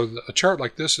 So a chart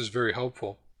like this is very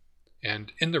helpful.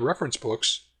 And in the reference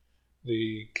books,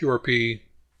 the QRP,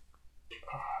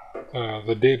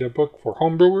 the data book for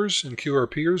homebrewers and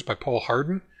QRPers by Paul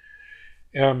Harden,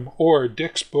 or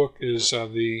Dick's book is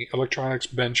the Electronics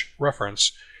Bench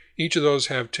Reference. Each of those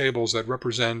have tables that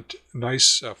represent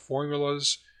nice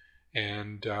formulas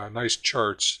and nice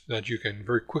charts that you can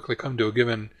very quickly come to a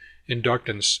given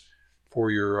inductance for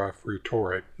your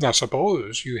toroid. Now,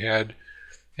 suppose you had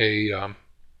a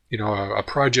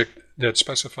project that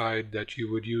specified that you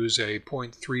would use a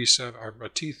 0.37 or a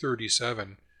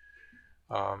T37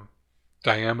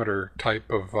 diameter type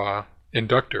of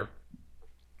inductor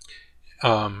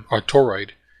or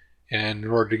toroid, and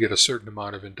in order to get a certain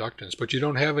amount of inductance, but you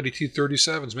don't have any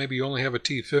T37s, maybe you only have a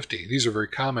T50. These are very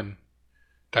common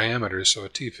diameters, so a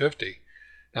T50.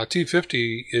 Now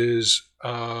T50 is,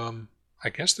 I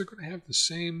guess they're going to have the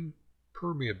same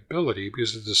permeability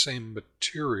because it's the same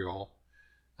material,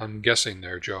 I'm guessing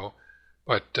there, Joe,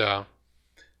 but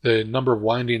the number of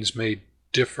windings may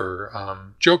differ.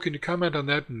 Joe, can you comment on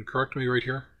that and correct me right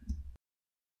here?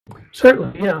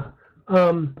 Certainly, yeah.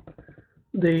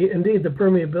 Indeed, the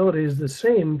permeability is the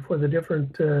same for the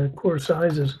different core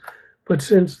sizes, but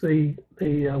since the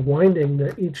winding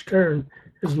that each turn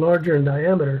is larger in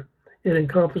diameter, it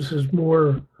encompasses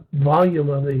more volume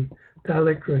of the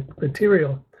dielectric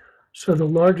material. So the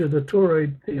larger the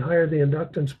toroid, the higher the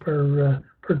inductance per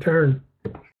turn.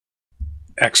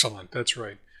 Excellent, that's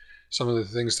right. Some of the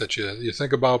things that you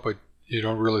think about, but you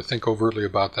don't really think overtly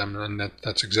about them, and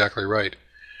that's exactly right.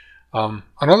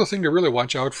 Another thing to really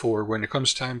watch out for when it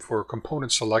comes time for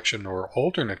component selection or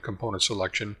alternate component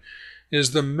selection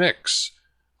is the mix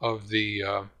of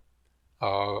the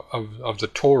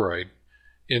toroid.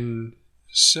 In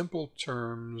simple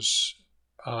terms,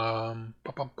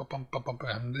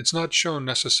 it's not shown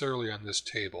necessarily on this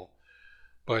table,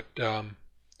 but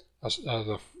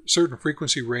the certain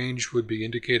frequency range would be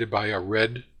indicated by a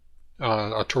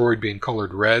toroid being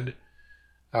colored red,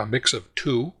 a mix of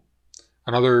 2.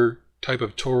 Another type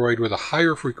of toroid with a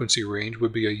higher frequency range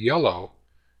would be a yellow,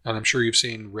 and I'm sure you've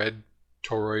seen red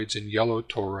toroids and yellow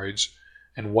toroids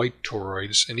and white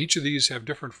toroids, and each of these have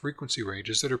different frequency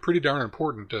ranges that are pretty darn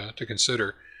important to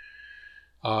consider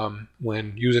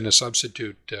when using a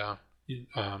substitute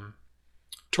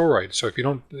toroid. So if you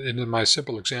don't, in my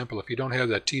simple example, if you don't have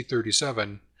that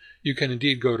T37, you can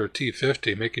indeed go to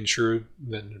T50, making sure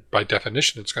that by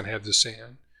definition it's going to have the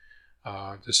same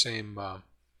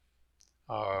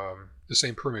the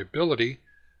same permeability,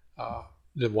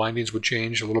 the windings would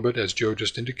change a little bit, as Joe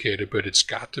just indicated, but it's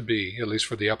got to be, at least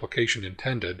for the application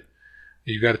intended,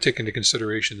 you've got to take into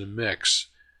consideration the mix,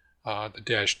 the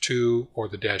 -2 or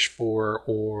the -4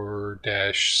 or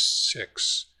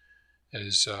 -6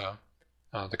 is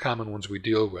the common ones we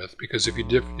deal with. Because if you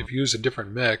use a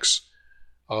different mix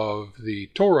of the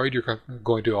toroid, you're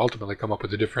going to ultimately come up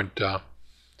with a different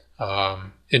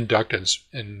inductance.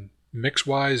 And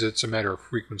mix-wise, it's a matter of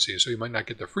frequency. So you might not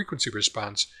get the frequency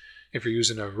response if you're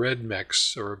using a red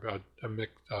mix or a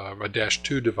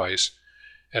 -2 device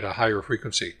at a higher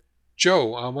frequency.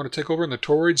 Joe, I want to take over in the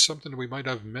toroids, something we might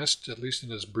have missed, at least in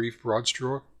this brief broad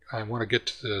stroke. I want to get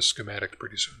to the schematics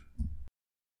pretty soon.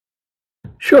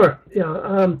 Sure.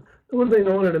 Yeah. The one thing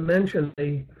I wanted to mention,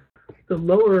 the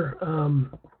lower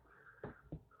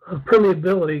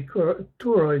permeability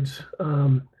toroids,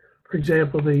 for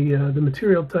example, the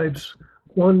material types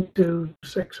 1, 2,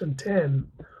 6, and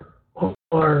 10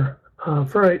 are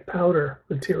ferrite powder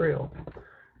material.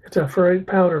 It's a ferrite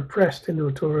powder pressed into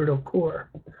a toroidal core.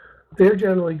 They're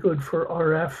generally good for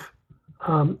RF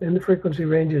in the frequency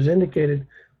ranges indicated,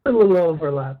 a little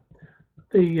overlap.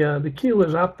 The Q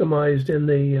is optimized in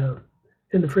the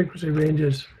frequency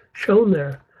ranges shown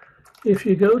there. If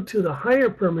you go to the higher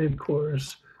permeable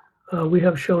cores, we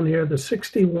have shown here the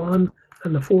 61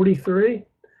 and the 43,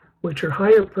 which are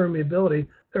higher permeability.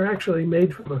 They're actually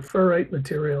made from a ferrite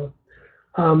material.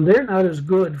 They're not as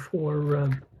good for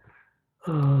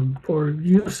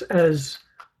use as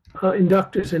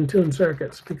inductors in tuned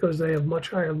circuits because they have much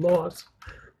higher loss,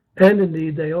 and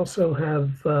indeed they also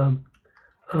have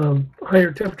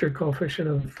higher temperature coefficient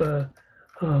of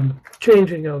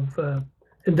changing of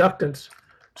inductance,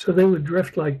 so they would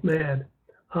drift like mad.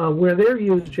 Where they're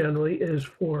used generally is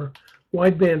for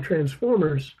wideband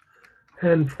transformers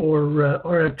and for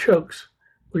RF chokes,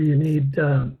 where you need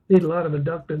a lot of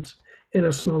inductance in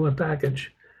a smaller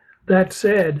package. That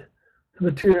said, the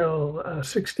material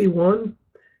 61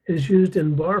 is used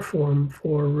in bar form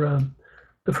for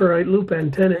the ferrite loop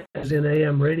antennas in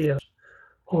AM radios,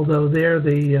 although there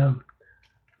the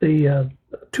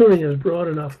tuning is broad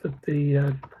enough that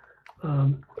the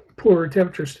poorer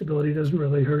temperature stability doesn't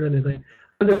really hurt anything.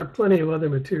 And there are plenty of other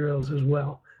materials as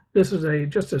well. This is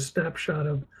just a snapshot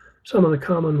of some of the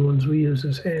common ones we use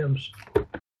as hams.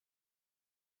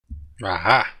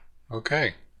 Aha.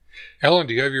 Okay. Alan,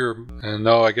 do you have your...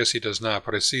 no, I guess he does not,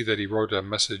 but I see that he wrote a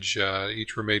message.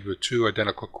 Each were made with 2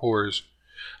 identical cores.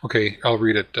 Okay, I'll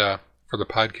read it for the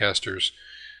podcasters.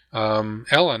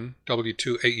 Alan,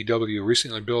 W2AEW,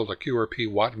 recently built a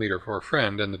QRP watt meter for a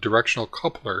friend, and the directional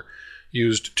coupler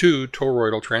used 2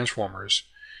 toroidal transformers.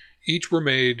 Each were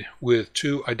made with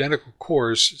 2 identical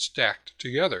cores stacked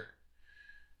together.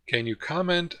 Can you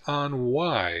comment on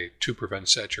why to prevent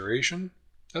saturation?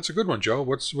 That's a good one, Joe.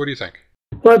 What do you think?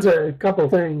 Well, it's a couple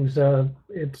things.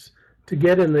 It's to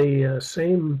get in the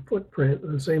same footprint,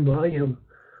 the same volume,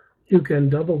 you can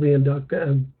double the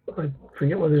inductance. I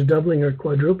forget whether it's doubling or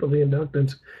quadruple the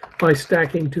inductance by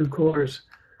stacking 2 cores.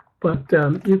 But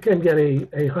you can get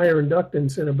a higher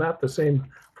inductance in about the same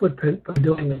footprint by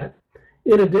doing that.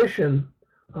 In addition,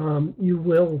 you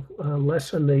will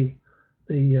lessen the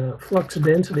flux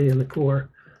density in the core,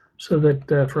 so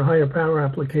that for higher power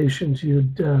applications,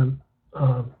 you'd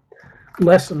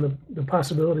lessen the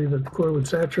possibility that the core would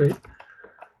saturate.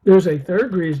 There's a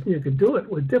third reason you could do it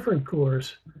with different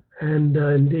cores, and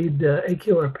indeed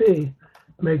AQRP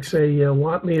makes a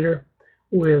watt meter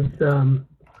with,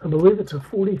 I believe it's a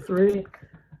 43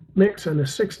 mix and a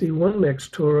 61 mix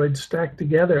toroid stacked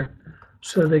together,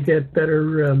 so they get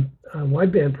better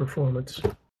wideband performance.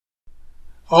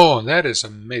 Oh, that is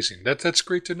amazing. That's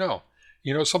great to know.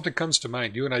 You know, something comes to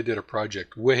mind. You and I did a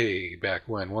project way back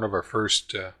when, one of our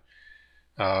first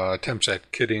attempts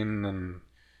at kitting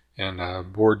and a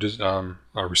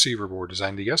receiver board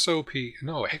design. The SOP,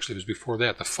 no, actually it was before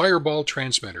that, the Fireball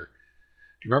transmitter.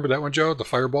 Do you remember that one, Joe? The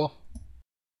Fireball?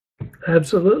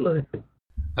 Absolutely.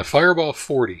 The Fireball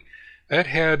 40. That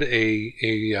had a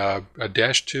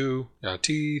 -2,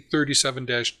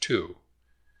 T37-2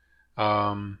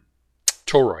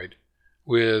 toroid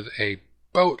with a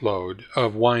boatload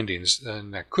of windings,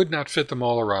 and I could not fit them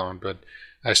all around, but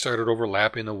I started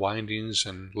overlapping the windings,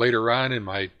 and later on in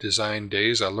my design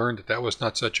days I learned that was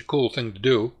not such a cool thing to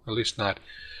do, at least not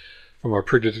from a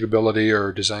predictability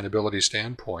or designability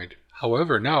standpoint.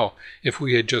 However, now, if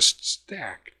we had just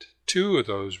stacked 2 of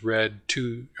those red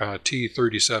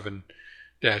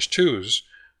T37-2s,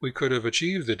 we could have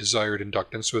achieved the desired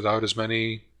inductance without as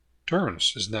many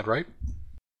turns. Isn't that right?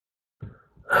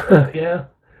 Yeah.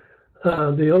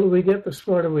 The older we get, the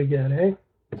smarter we get, eh?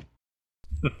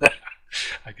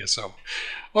 I guess so.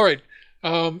 All right.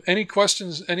 Any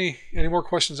questions? Any more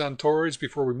questions on toroids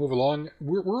before we move along?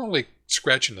 We're only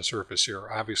scratching the surface here,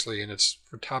 obviously, and it's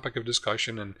a topic of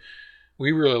discussion, and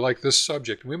we really like this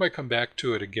subject. We might come back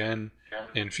to it again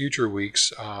in future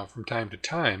weeks from time to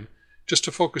time, just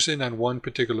to focus in on one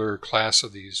particular class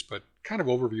of these, but kind of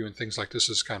overviewing things like this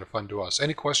is kind of fun to us.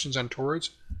 Any questions on toroids?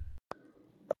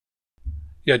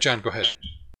 Yeah, John, go ahead.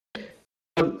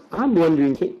 I'm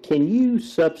wondering, can you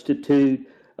substitute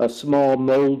a small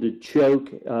molded choke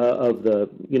of the,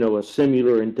 a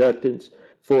similar inductance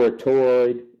for a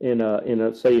toroid in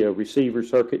a say a receiver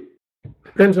circuit?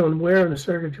 Depends on where in the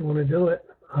circuit you want to do it.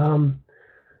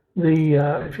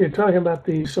 If you're talking about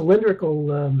the cylindrical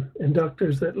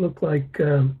inductors that look like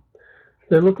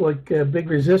big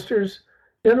resistors,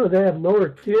 they have lower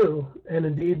Q, and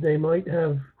indeed they might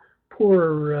have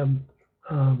poorer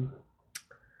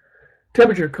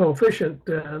temperature coefficient.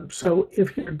 So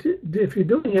if you're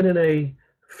doing it in a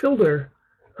filter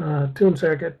tune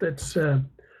circuit that's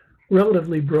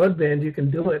relatively broadband, you can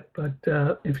do it. But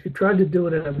if you tried to do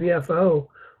it in a VFO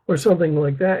or something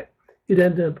like that, you'd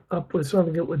end up with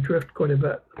something that would drift quite a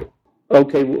bit.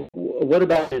 Okay, what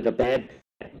about a bad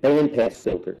bandpass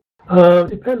filter?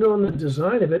 Depending on the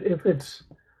design of it, if it's,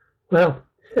 well,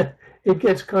 it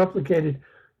gets complicated.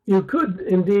 You could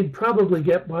indeed probably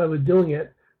get by with doing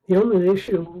it. The only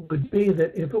issue would be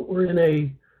that if it were in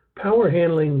a power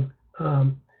handling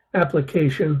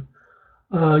application,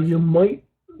 you might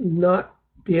not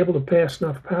be able to pass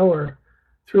enough power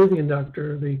through the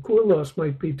inductor. The core loss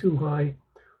might be too high,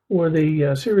 or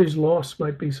the series loss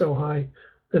might be so high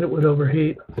that it would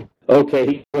overheat.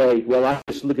 Okay, great. Well, I'm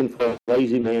just looking for a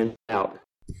lazy man out.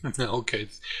 Okay,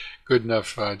 good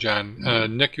enough, John.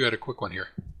 Nick, you had a quick one here.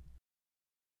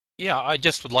 Yeah, I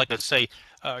just would like to say,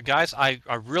 guys, I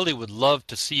really would love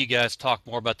to see you guys talk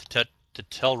more about the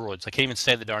tellurids. I can't even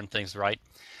say the darn things right.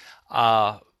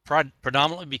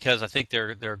 Predominantly because I think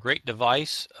they're a great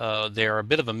device. They're a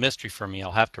bit of a mystery for me,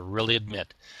 I'll have to really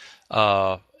admit.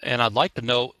 And I'd like to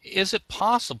know, is it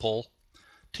possible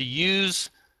to use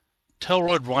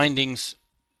telluride windings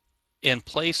in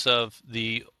place of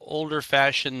the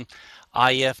older-fashioned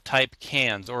IF type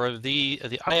cans, or the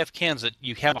IF cans that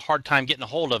you have a hard time getting a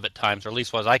hold of at times, or at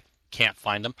least I can't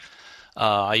find them.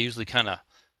 I usually kind of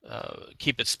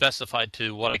keep it specified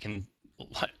to what I can,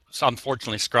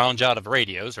 unfortunately, scrounge out of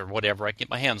radios or whatever I can get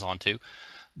my hands onto.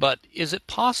 But is it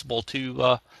possible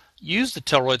to use the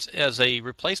tellurids as a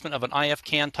replacement of an IF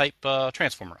can type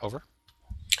transformer? Over.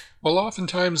 Well,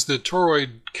 oftentimes the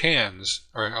toroid cans,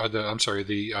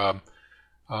 the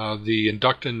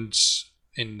inductance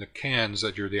in the cans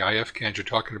the IF cans you're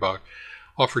talking about,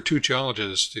 offer two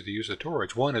challenges to the use of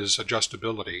toroids. One is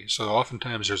adjustability. So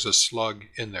oftentimes there's a slug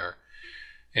in there,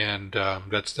 and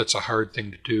that's a hard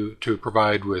thing to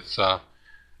provide with the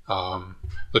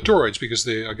toroids, because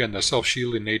the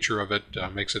self-shielding nature of it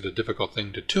makes it a difficult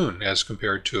thing to tune as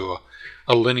compared to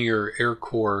a linear air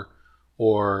core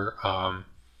or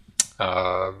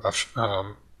an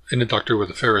inductor with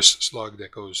a ferrous slug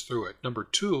that goes through it. Number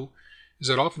two is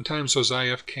that oftentimes those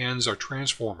IF cans are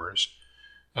transformers.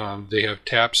 They have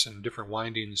taps and different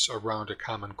windings around a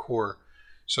common core.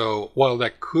 So while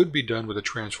that could be done with a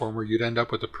transformer, you'd end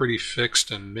up with a pretty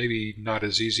fixed and maybe not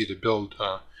as easy to build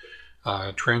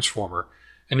transformer.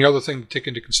 And the other thing to take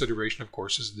into consideration, of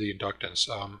course, is the inductance.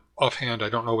 Offhand, I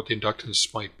don't know what the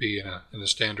inductance might be in a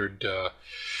standard IF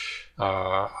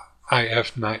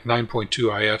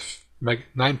 9.2 IF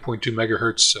 9.2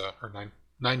 megahertz or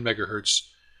 9 megahertz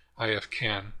IF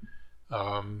can,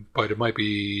 but it might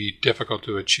be difficult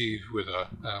to achieve with a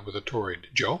toroid.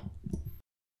 Joe?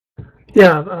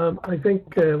 Yeah, I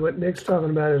think what Nick's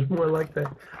talking about is more like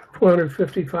the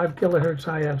 455 kilohertz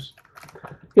IFs.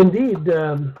 Indeed,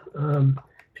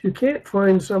 if you can't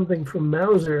find something from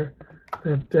Mauser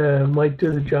that might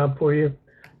do the job for you,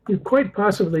 you quite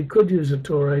possibly could use a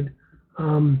toroid.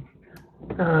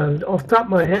 Off the top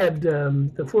of my head,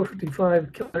 the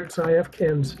 455 kilohertz IF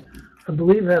cans, I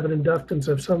believe, have an inductance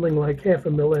of something like 0.5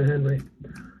 millihenry.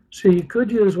 So you could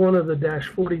use one of the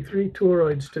 -43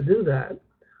 toroids to do that.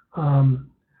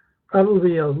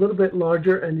 Probably a little bit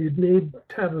larger, and you'd need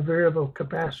to have a variable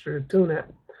capacitor to tune it.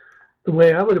 The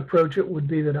way I would approach it would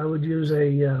be that I would use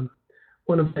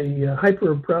one of the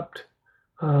hyper abrupt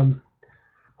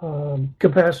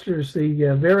capacitors, the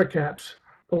Vericaps,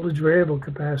 voltage variable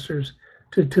capacitors,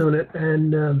 to tune it,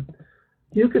 and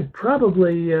you could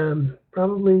probably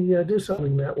do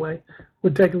something that way.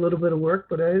 Would take a little bit of work,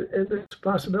 but it's a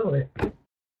possibility.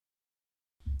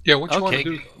 Yeah, what you want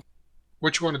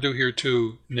to do here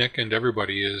too, Nick, and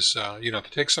everybody, is to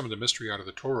take some of the mystery out of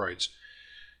the toroids.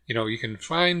 You can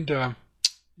find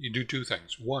you do two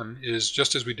things. One is,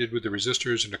 just as we did with the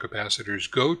resistors and the capacitors,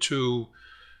 go to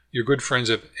your good friends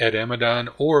at Amazon,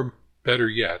 or better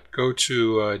yet, go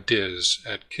to Diz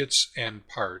at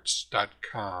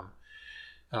kitsandparts.com,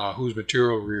 whose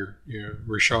material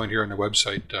we're showing here on the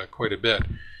website quite a bit,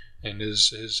 and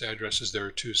his address is there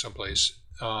too someplace.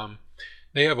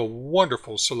 They have a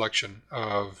wonderful selection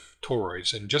of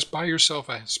toroids, and just buy yourself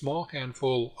a small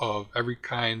handful of every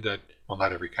kind that, well,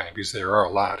 not every kind, because there are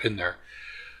a lot in there,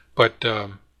 but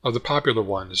of the popular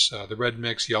ones. The red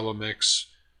mix, yellow mix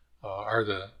are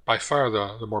by far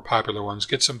the more popular ones.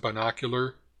 Get some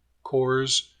binocular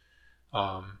cores.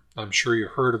 I'm sure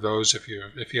you've heard of those if you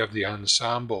have the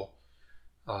Ensemble,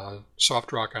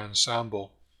 Soft Rock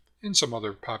Ensemble, and some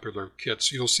other popular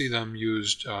kits. You'll see them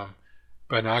used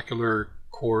binocular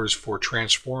cores for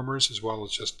transformers as well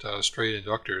as just straight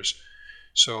inductors.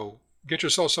 So get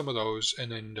yourself some of those,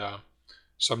 and then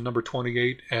some number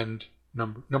 28 and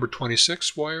number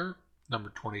 26 wire, number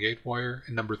 28 wire,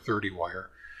 and number 30 wire.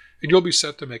 And you'll be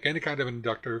set to make any kind of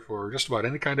inductor for just about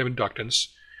any kind of inductance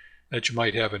that you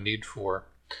might have a need for.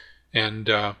 And,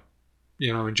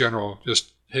 in general,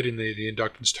 just hitting the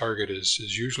inductance target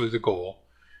is usually the goal.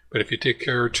 But if you take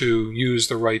care to use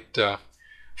the right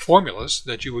formulas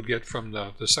that you would get from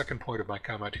the second point of my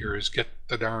comment here, is get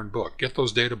the darn book. Get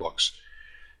those data books.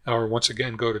 Or once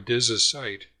again, go to Diz's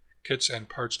site,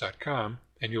 kitsandparts.com,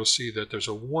 and you'll see that there's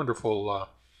a wonderful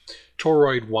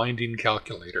toroid winding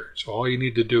calculator. So all you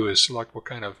need to do is select what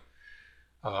kind of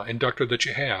inductor that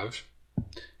you have,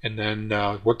 and then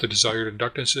what the desired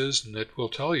inductance is, and it will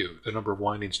tell you the number of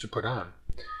windings to put on.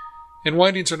 And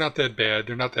windings are not that bad.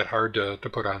 They're not that hard to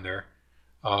put on there.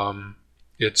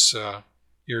 It's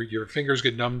your fingers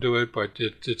get numb to it, but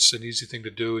it's an easy thing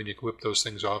to do, and you can whip those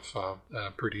things off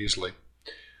pretty easily.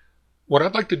 What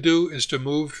I'd like to do is to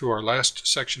move to our last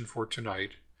section for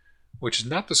tonight, which is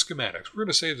not the schematics. We're going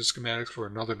to save the schematics for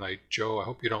another night, Joe. I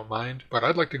hope you don't mind. But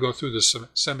I'd like to go through the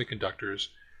semiconductors.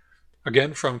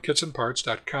 Again, from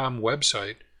kitsandparts.com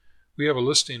website, we have a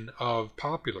listing of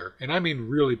popular, and I mean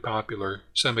really popular,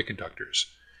 semiconductors.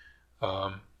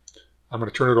 I'm going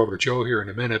to turn it over to Joe here in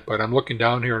a minute, but I'm looking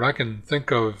down here, and I can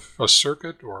think of a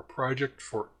circuit or a project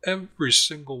for every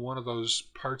single one of those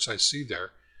parts I see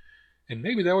there. And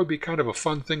maybe that would be kind of a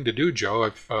fun thing to do, Joe,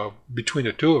 if between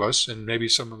the two of us and maybe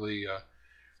some of the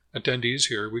attendees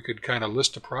here, we could kind of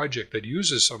list a project that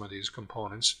uses some of these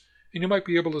components, and you might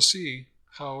be able to see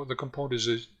how the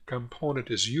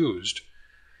component is used.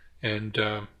 And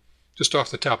just off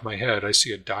the top of my head, I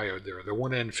see a diode there, the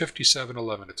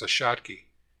 1N5711. It's a Schottky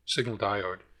signal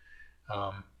diode.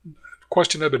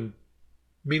 Question I've been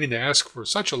meaning to ask for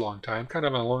such a long time, kind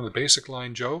of along the basic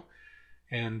line, Joe,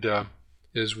 and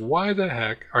is why the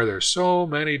heck are there so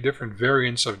many different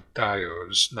variants of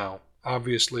diodes? Now,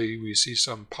 obviously, we see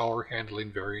some power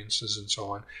handling variances and so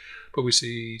on, but we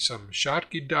see some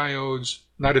Schottky diodes,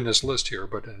 not in this list here,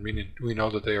 but we know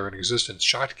that they are in existence.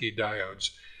 Schottky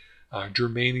diodes,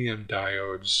 germanium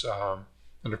diodes,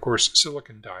 and of course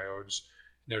silicon diodes.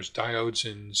 There's diodes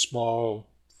in small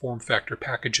form factor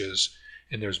packages,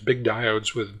 and there's big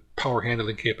diodes with power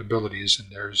handling capabilities, and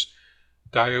there's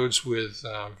diodes with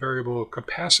variable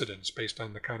capacitance based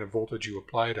on the kind of voltage you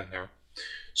applied on there.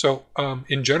 So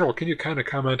in general, can you kind of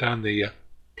comment on the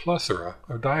plethora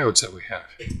of diodes that we have?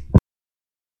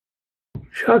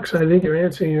 Shucks, I think you're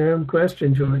answering your own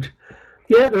question, George.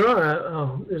 Yeah,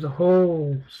 there's a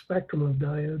whole spectrum of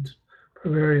diodes for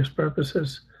various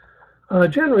purposes.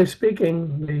 Generally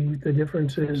speaking, the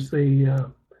difference is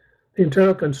the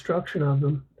internal construction of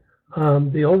them.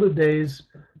 The older days,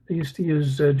 they used to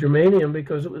use germanium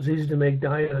because it was easy to make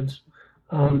diodes.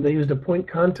 They used a point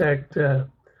contact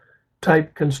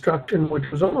type construction,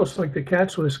 which was almost like the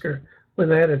cat's whisker, where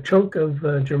they had a chunk of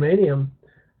germanium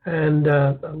and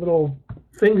a little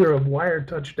finger of wire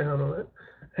touched down on it.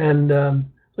 And at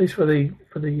least for the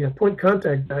point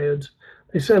contact diodes,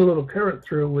 they sent a little current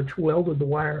through, which welded the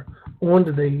wire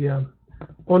onto the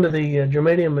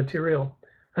germanium material,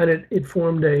 and it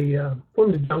formed a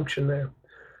junction there.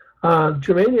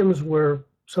 Germaniums were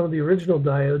some of the original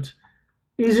diodes,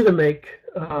 easy to make,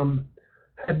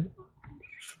 had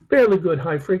fairly good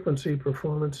high frequency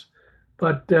performance,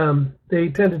 but they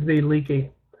tended to be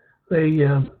leaky. They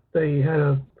had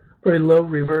a very low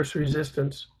reverse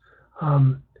resistance,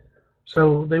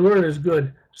 so they weren't as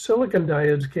good. Silicon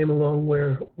diodes came along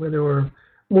where there were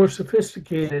more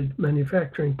sophisticated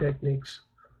manufacturing techniques,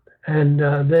 and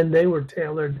then they were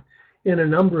tailored in a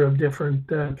number of different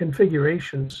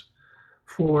configurations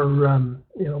for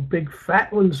big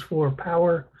fat ones for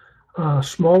power,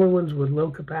 smaller ones with low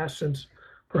capacitance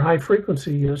for high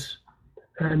frequency use,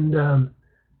 and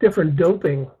different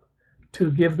doping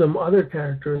to give them other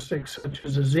characteristics, such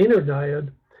as a Zener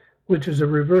diode, which is a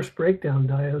reverse breakdown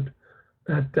diode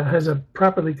that has a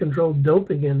properly controlled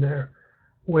doping in there,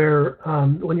 where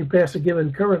when you pass a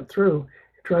given current through,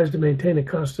 it tries to maintain a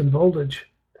constant voltage.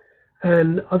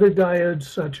 And other diodes,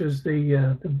 such as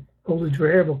the voltage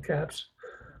variable caps,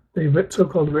 the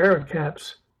so-called VARA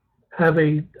caps, have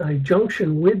a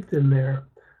junction width in there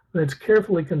that's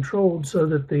carefully controlled so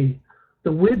that the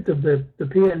width of the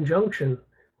PN junction,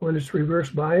 when it's reverse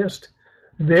biased,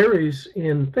 varies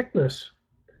in thickness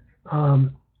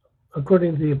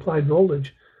according to the applied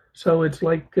voltage. So it's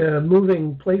like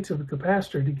moving plates of a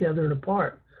capacitor together and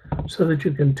apart so that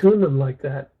you can tune them like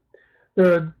that.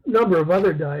 There are a number of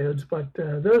other diodes, but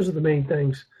those are the main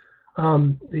things.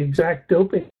 The exact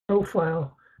doping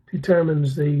profile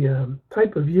determines the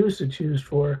type of use it's used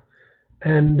for,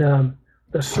 and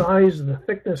the size, the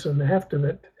thickness, and the heft of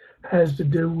it has to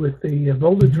do with the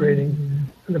voltage rating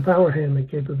and the power handling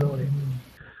capability.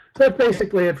 So that's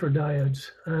basically it for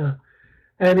diodes.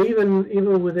 And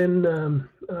even within,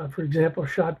 for example,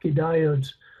 Schottky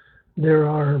diodes, there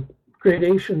are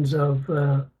gradations of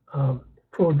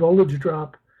forward voltage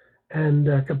drop and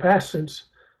capacitance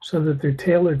so that they're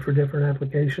tailored for different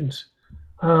applications.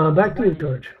 Back to you,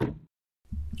 George.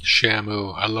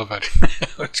 Shamu, I love it.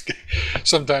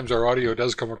 Sometimes our audio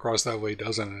does come across that way,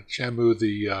 doesn't it? Shamu,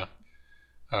 the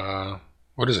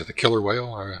what is it? The killer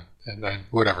whale, and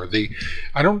whatever.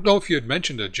 I don't know if you had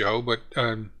mentioned it, Joe, but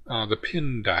the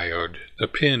PIN diode.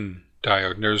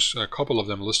 And there's a couple of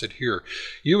them listed here.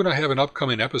 You and I have an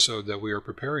upcoming episode that we are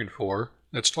preparing for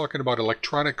that's talking about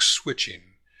electronic switching,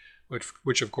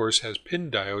 which of course has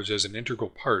PIN diodes as an integral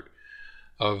part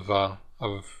of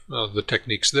the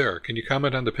techniques there. Can you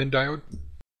comment on the PIN diode?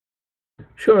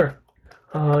 Sure.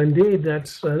 Indeed,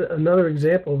 that's another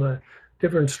example of a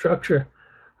different structure.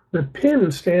 The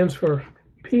PIN stands for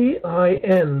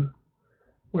PIN,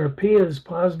 where P is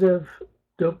positive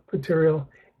doped material,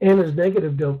 N is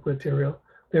negative doped material.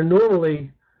 They're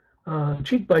normally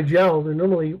cheek by gel. They're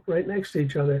normally right next to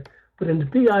each other. But in the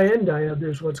PIN diode,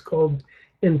 there's what's called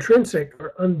intrinsic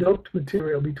or undoped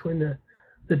material between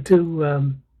the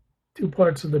two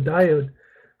parts of the diode.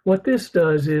 What this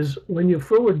does is when you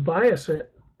forward bias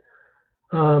it,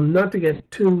 not to get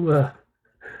too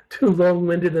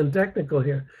long-winded and technical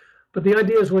here, but the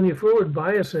idea is when you forward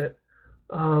bias it,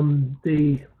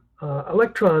 the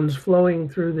electrons flowing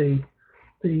through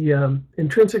the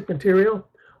intrinsic material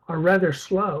are rather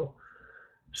slow,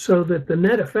 so that the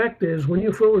net effect is when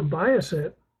you forward bias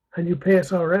it and you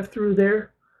pass RF through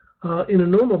there, in a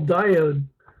normal diode,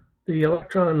 the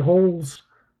electrons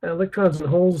and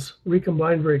holes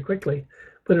recombine very quickly.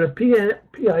 But in a PIN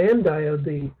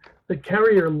diode, the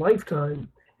carrier lifetime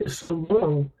is so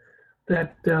long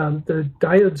that the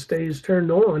diode stays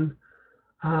turned on,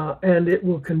 and it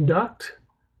will conduct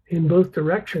in both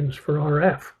directions for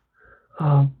RF,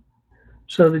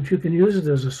 so that you can use it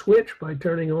as a switch by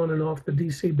turning on and off the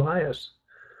DC bias.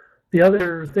 The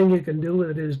other thing you can do with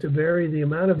it is to vary the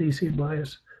amount of DC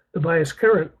bias, the bias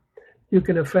current. You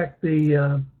can affect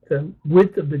the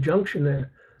width of the junction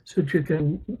there, so that you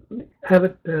can have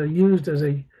it used as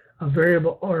a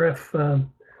variable RF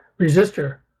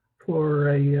resistor for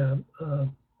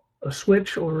a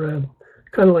switch, or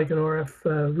kind of like an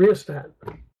RF rheostat.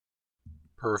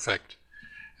 Perfect.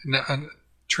 Now,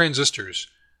 transistors.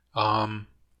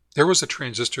 There was a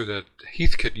transistor that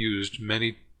Heathkit used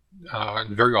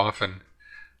very often,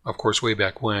 of course, way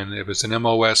back when. It was an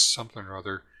MOS something or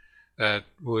other that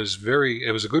was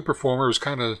it was a good performer. It was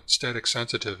kind of static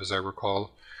sensitive, as I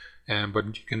recall, but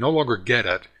you can no longer get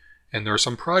it. And there are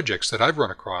some projects that I've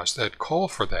run across that call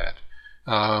for that.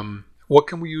 What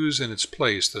can we use in its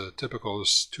place? The typical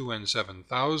is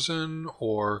 2N7000,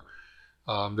 or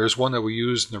there's one that we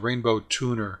use in the Rainbow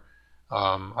Tuner.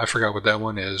 I forgot what that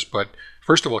one is, but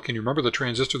first of all, can you remember the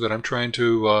transistor that I'm trying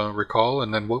to recall,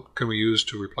 and then what can we use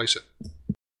to replace it?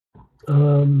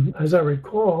 As I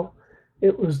recall,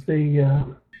 it was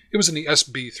It was in the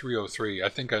SB303. I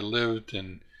think I lived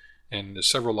in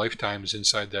several lifetimes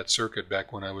inside that circuit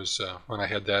back when I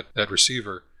had that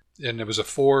receiver, and it was a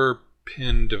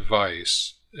 4-pin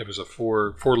device. It was a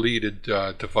four-leaded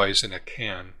device in a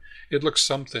can. It looks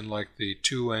something like the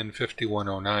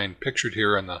 2N5109 pictured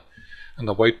here on the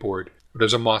whiteboard, but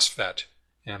it's a MOSFET,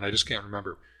 and I just can't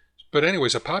remember. But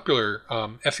anyways, a popular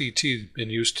FET in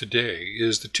use today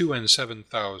is the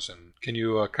 2N7000. Can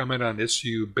you comment on its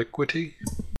ubiquity?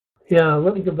 Yeah,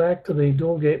 let me go back to the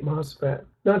dual gate MOSFET.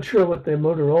 Not sure what the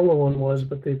Motorola one was,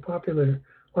 but the popular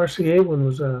RCA one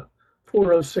was a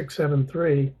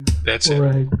 40673. That's or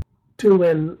it. a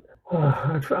 2N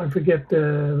I forget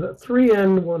the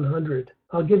 3N100.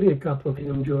 I'll give you a couple of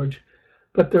them, George.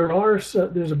 But there's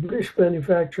a British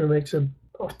manufacturer makes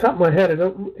off the top of my head, I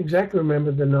don't exactly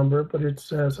remember the number, but it's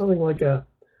something like a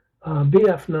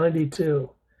BF92,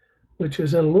 which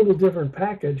is in a little different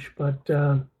package, but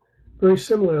very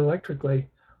similar electrically.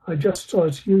 I just saw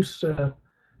its use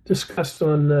discussed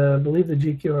on, I believe, the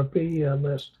GQRP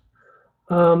list.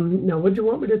 Now, what do you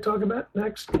want me to talk about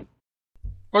next?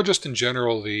 Well, just in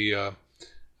general, the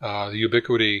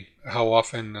ubiquity, how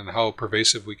often and how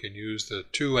pervasive we can use the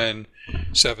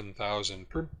 2N7000,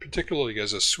 particularly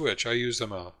as a switch. I use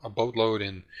them a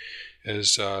boatload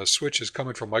as switches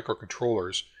coming from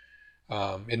microcontrollers.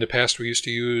 In the past, we used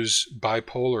to use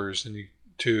bipolars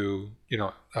to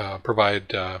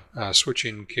provide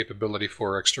switching capability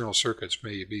for external circuits,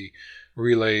 maybe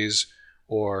relays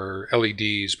or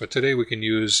LEDs. But today we can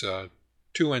use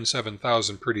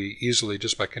 2N7000 pretty easily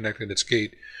just by connecting its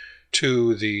gate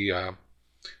to the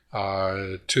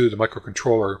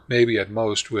microcontroller, maybe at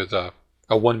most with a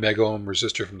 1 mega ohm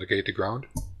resistor from the gate to ground.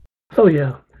 Oh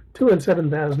yeah,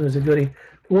 2N7000 is a goodie.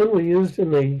 The one we used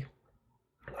in the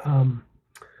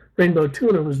Rainbow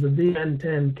Tuner was the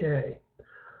VN10K,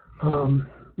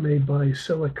 made by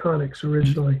Siliconics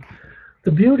originally.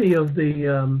 The beauty of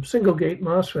the single gate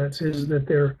MOSFETs is that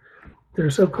they're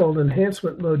so-called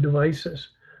enhancement mode devices.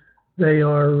 They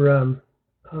are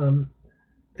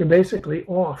they're basically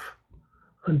off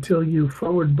until you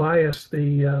forward bias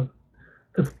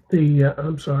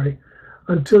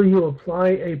until you apply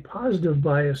a positive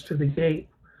bias to the gate.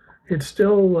 It's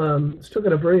still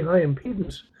got a very high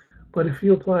impedance, but if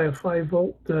you apply a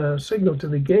 5-volt signal to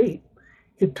the gate,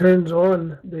 it turns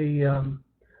on the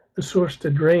source to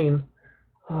drain,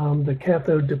 the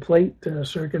cathode to plate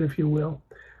circuit, if you will,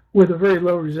 with a very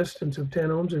low resistance of 10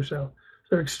 ohms or so. So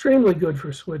they're extremely good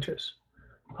for switches.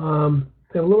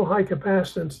 They have a little high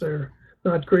capacitance. They're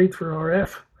not great for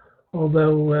RF,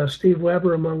 although Steve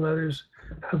Weber, among others,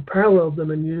 have paralleled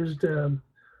them and used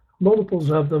multiples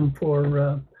of them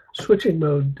for switching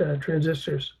mode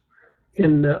transistors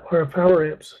in RF power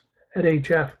amps at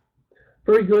HF.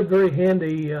 Very good, very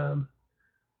handy, and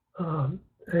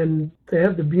they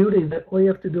have the beauty that all you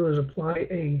have to do is apply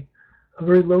a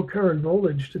very low current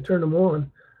voltage to turn them on,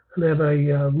 and they have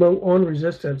a low on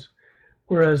resistance,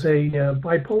 whereas a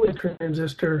bipolar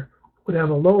transistor would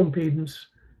have a low impedance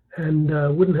and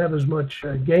wouldn't have as much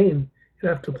gain. You'd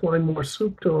have to apply more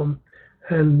soup to them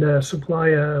and supply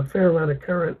a fair amount of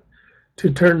current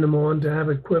to turn them on to have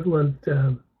equivalent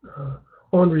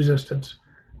on resistance.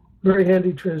 Very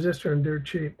handy transistor and dirt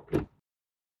cheap.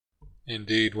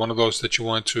 Indeed, one of those that you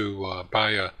want to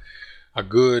buy a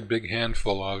good big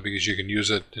handful of, because you can use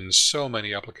it in so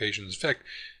many applications. In fact,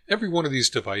 every one of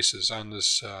these devices on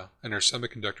this in our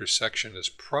semiconductor section is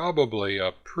probably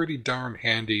a pretty darn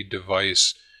handy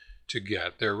device to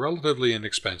get. They're relatively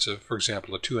inexpensive. For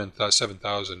example, a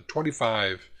 2N7000,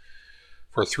 $25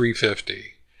 for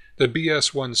 $350. The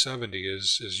BS170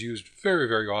 is used very,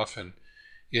 very often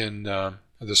in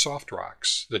the soft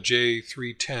rocks. The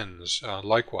J310s,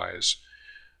 likewise.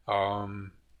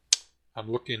 I'm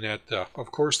looking at,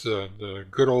 of course, the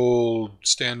good old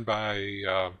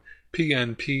standby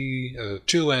PNP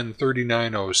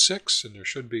 2N3906, and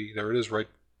there it is right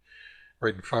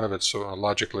in front of it, so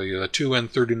logically, the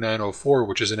 2N3904,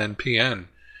 which is an NPN.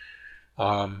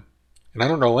 And I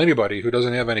don't know anybody who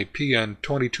doesn't have any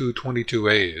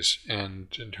PN2222As and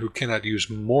who cannot use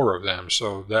more of them,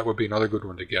 so that would be another good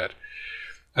one to get.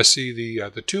 I see the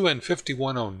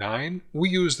 2N5109. We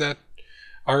use that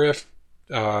RF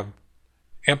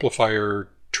amplifier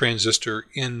transistor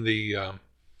in the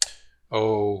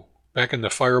back in the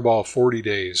Fireball 40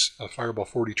 days, a Fireball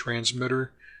 40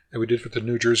 transmitter that we did with the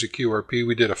New Jersey QRP.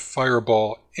 We did a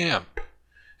Fireball amp,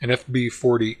 an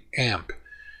FB40 amp,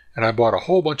 and I bought a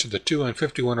whole bunch of the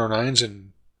 2N5109s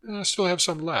and I still have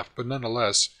some left, but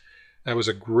nonetheless, that was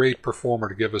a great performer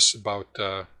to give us about,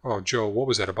 Joe, what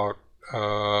was that about?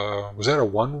 Was that a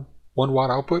 1 watt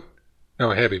output?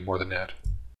 No, heavy, more than that.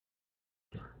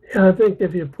 Yeah, I think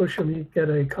if you push them, you get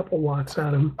a couple watts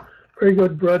out of them. Very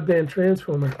good broadband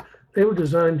transformer. They were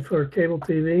designed for cable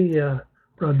TV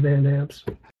broadband amps.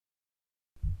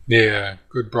 Yeah,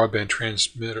 good broadband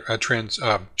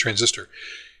transistor.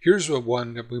 Here's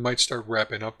one that we might start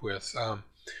wrapping up with. I'm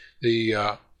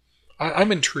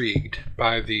intrigued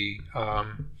by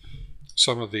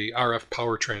some of the RF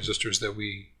power transistors that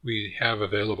we have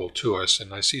available to us,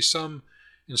 and I see some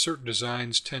in certain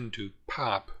designs tend to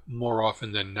pop more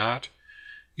often than not.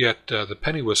 Yet the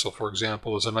penny whistle, for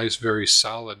example, is a nice, very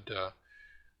solid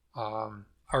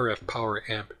RF power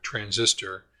amp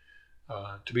transistor.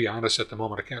 To be honest, at the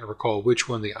moment, I can't recall which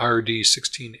one the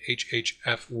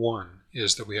RD16HHF1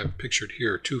 is that we have pictured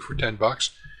here, 2 for $10.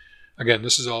 Again,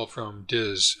 this is all from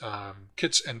Diz,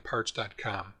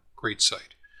 kitsandparts.com. Great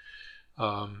site.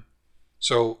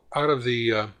 So out of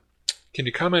the, can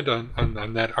you comment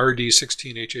on that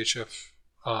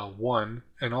RD16HHF1,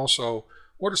 and also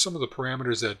what are some of the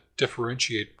parameters that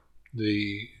differentiate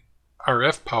the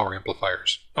RF power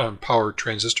amplifiers, power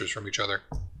transistors from each other?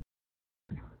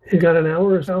 You got an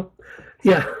hour or so?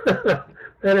 Yeah,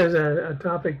 that is a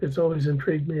topic that's always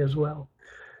intrigued me as well.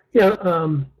 Yeah,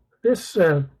 this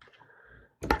it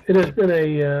has been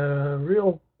a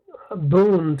real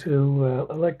boon to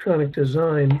electronic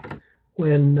design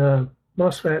when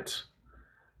MOSFETs,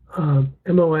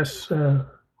 MOS,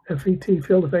 FET,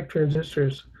 field effect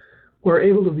transistors, were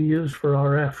able to be used for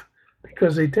RF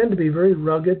because they tend to be very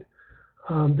rugged.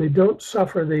 They don't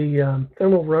suffer the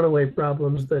thermal runaway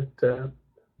problems that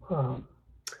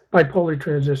bipolar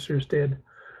transistors did.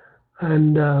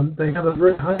 And they have a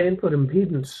very high input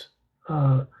impedance,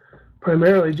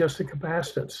 primarily just the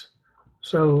capacitance.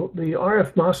 So the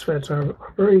RF MOSFETs are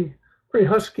very, very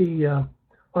husky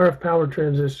RF power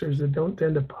transistors that don't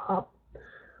tend to pop.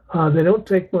 They don't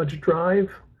take much drive.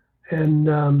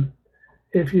 And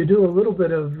if you do a little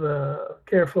bit of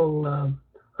careful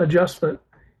adjustment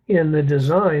in the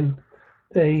design,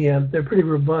 they're pretty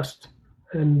robust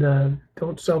and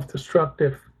don't self-destruct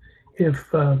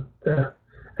if the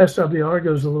SWR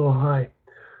goes a little high.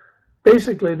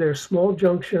 Basically, they're small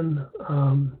junction,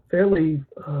 fairly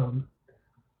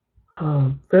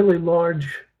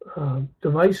large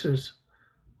devices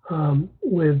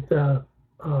with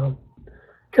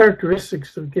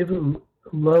characteristics that give them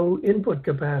low input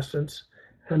capacitance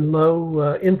and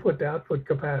low input-to-output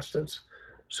capacitance,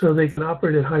 so they can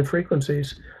operate at high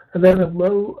frequencies, and then have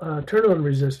low turn-on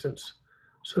resistance,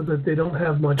 so that they don't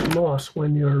have much loss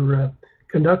when you're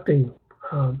conducting,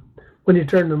 when you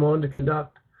turn them on to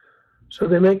conduct. So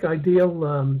they make ideal,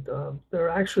 they're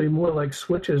actually more like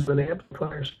switches than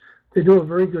amplifiers. They do a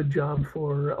very good job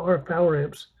for RF power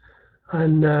amps,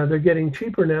 and they're getting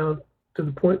cheaper now to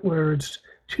the point where it's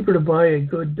cheaper to buy a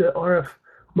good RF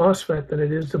MOSFET than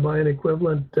it is to buy an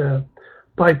equivalent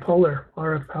bipolar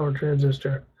RF power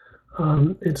transistor.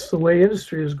 It's the way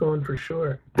industry is going for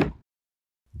sure.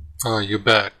 You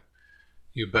bet.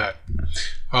 You bet.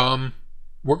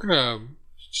 We're going to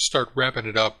start wrapping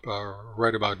it up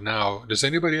right about now. Does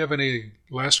anybody have any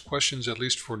last questions, at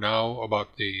least for now,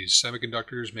 about the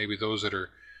semiconductors, maybe those that are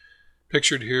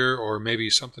pictured here, or maybe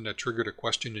something that triggered a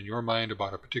question in your mind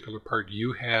about a particular part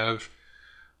you have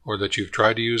or that you've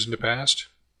tried to use in the past?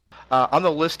 On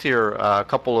the list here, a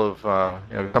couple of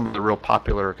some of the real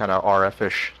popular kind of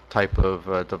RF-ish type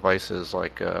of devices,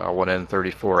 like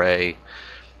 1N34A,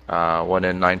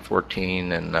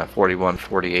 1N914, and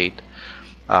 4148.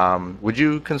 Would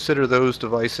you consider those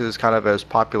devices kind of as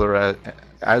popular and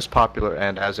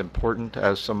as important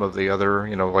as some of the other,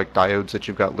 like diodes that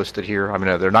you've got listed here? I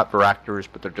mean, they're not varactors,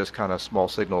 but they're just kind of small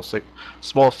signal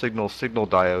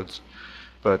diodes.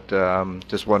 But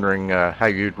just wondering how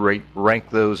you'd rank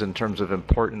those in terms of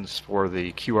importance for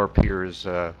the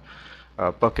QRPers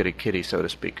bucketed kitty, so to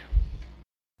speak.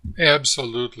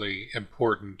 Absolutely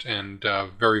important and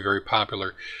very, very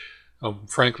popular.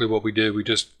 Frankly, what we did, we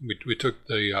took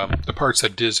the parts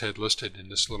that Diz had listed in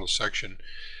this little section.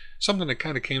 Something that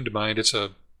kind of came to mind. It's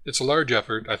a large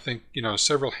effort. I think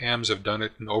several hams have done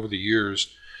it over the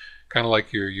years. Kind of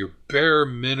like your bare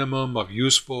minimum of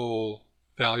useful,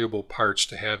 valuable parts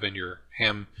to have in your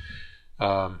ham,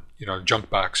 junk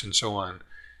box and so on.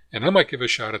 And I might give a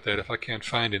shot at that if I can't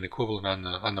find an equivalent on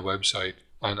the website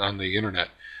on the internet.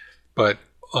 But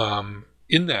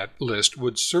in that list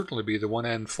would certainly be the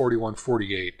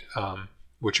 1N4148,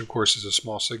 which of course is a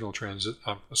small signal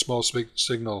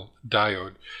signal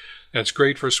diode. And it's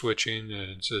great for switching.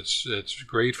 It's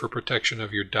great for protection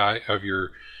of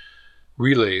your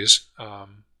relays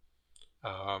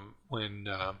when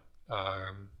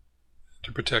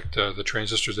to protect the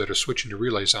transistors that are switching to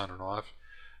relays on and off.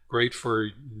 Great for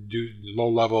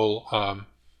low-level,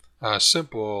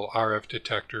 simple RF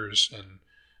detectors and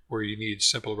where you need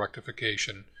simple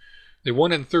rectification. The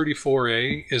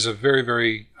 1N34A is a very,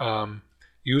 very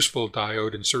useful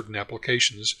diode in certain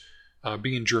applications.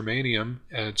 Being germanium,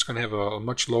 and it's going to have a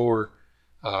much lower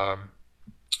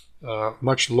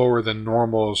than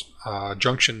normal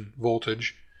junction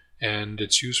voltage, and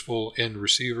it's useful in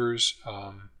receivers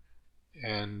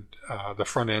and the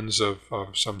front ends of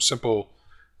some simple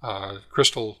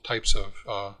crystal types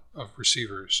of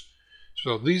receivers.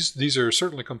 So these are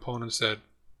certainly components that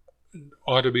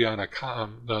ought to be on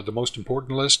the most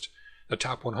important list. the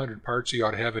top 100 parts you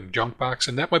ought to have in junk box,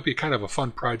 and that might be kind of a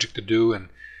fun project to do and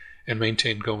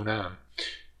maintain going on.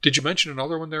 Did you mention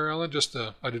another one there, Alan? Just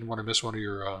I didn't want to miss one of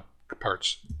your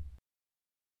parts.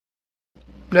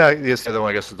 Yeah, I guess the other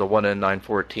one, I guess, is the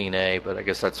 1N914A, but I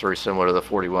guess that's very similar to the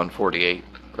 4148.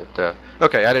 But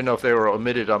okay, I didn't know if they were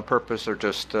omitted on purpose or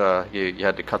just you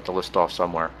had to cut the list off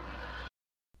somewhere.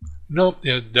 No,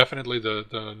 yeah, definitely the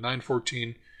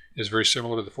 914 is very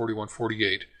similar to the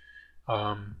 4148.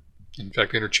 In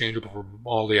fact, interchangeable for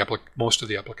most of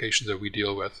the applications that we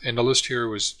deal with. And the list here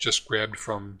was just grabbed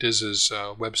from DIS's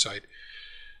website,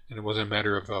 and it wasn't a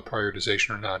matter of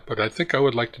prioritization or not. But I think I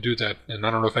would like to do that, and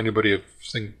I don't know if anybody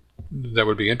think that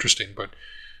would be interesting, but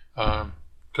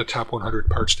the top 100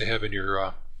 parts to have in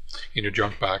your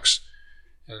junk box,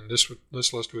 and this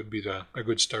list would be a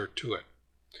good start to it.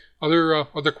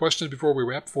 Other questions before we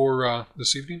wrap for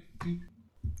this evening?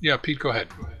 Yeah, Pete, go ahead.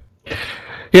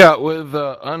 Yeah, with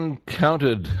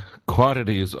uncounted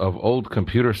quantities of old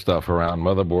computer stuff around,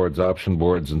 motherboards, option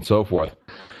boards, and so forth,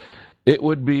 it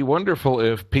would be wonderful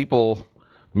if people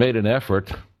made an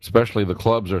effort, especially the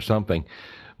clubs or something,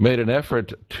 made an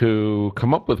effort to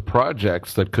come up with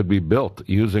projects that could be built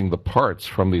using the parts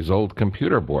from these old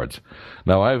computer boards.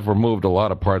 Now, I've removed a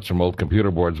lot of parts from old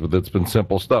computer boards, but it's been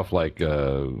simple stuff like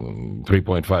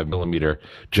 3.5 millimeter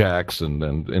jacks and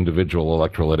individual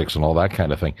electrolytics and all that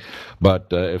kind of thing. But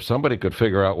if somebody could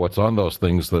figure out what's on those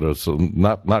things that is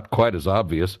not quite as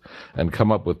obvious and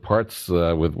come up with parts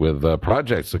with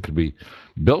projects that could be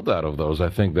built out of those, I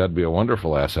think that'd be a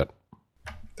wonderful asset.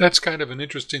 That's kind of an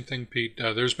interesting thing, Pete.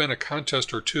 There's been a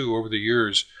contest or two over the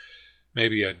years,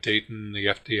 maybe at Dayton, the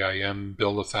FDIM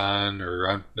Build-a-thon,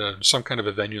 or some kind of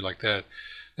a venue like that,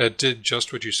 that did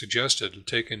just what you suggested,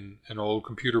 taken an old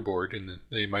computer board, and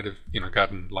they might have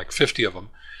gotten like 50 of them,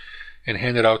 and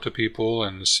handed out to people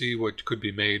and see what could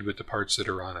be made with the parts that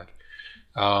are on it.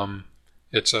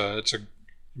 It's a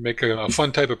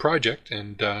fun type of project,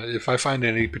 and if I find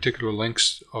any particular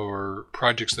links or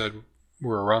projects that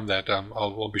were around that,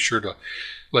 I'll be sure to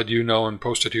let you know and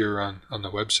post it here on the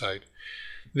website.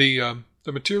 The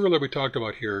material that we talked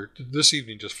about here this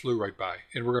evening just flew right by,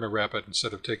 and we're going to wrap it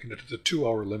instead of taking it to the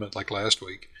 2-hour limit like last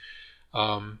week.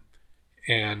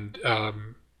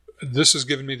 This has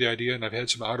given me the idea, and I've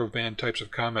had some out-of-band types of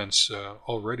comments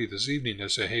already this evening that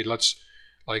say, hey, let's,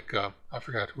 I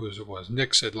forgot who it was,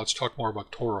 Nick said, let's talk more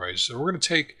about toroids. So we're going to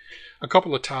take a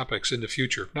couple of topics in the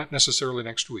future, not necessarily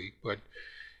next week, but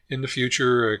in the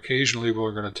future, occasionally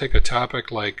we're going to take a topic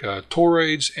like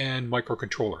toroids and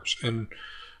microcontrollers, and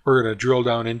we're going to drill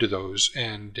down into those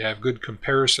and have good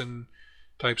comparison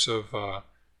types of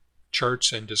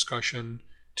charts and discussion,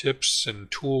 tips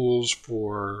and tools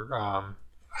for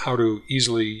how to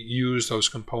easily use those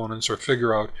components or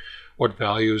figure out what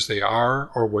values they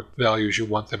are or what values you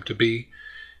want them to be.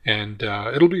 And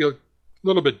it'll be a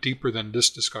little bit deeper than this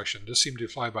discussion. This seemed to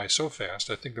fly by so fast,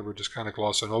 I think that we're just kind of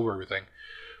glossing over everything.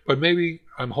 But maybe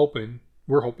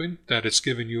we're hoping that it's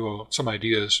given you some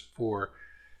ideas for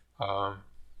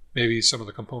maybe some of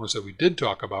the components that we did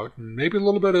talk about, and maybe a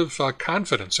little bit of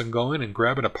confidence in going and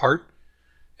grabbing a part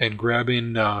and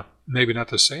grabbing maybe not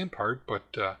the same part,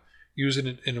 but using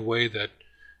it in a way that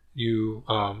you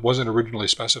wasn't originally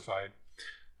specified.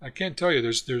 I can't tell you,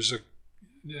 there's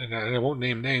and I won't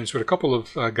name names, but a couple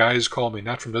of guys called me,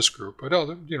 not from this group, but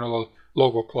a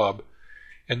local club.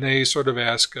 And they sort of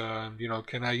ask,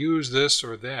 can I use this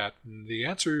or that? And the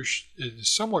answer is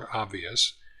somewhat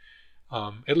obvious,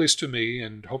 at least to me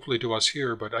and hopefully to us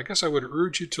here. But I guess I would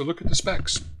urge you to look at the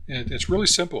specs. And it's really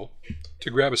simple to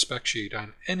grab a spec sheet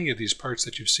on any of these parts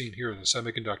that you've seen here, the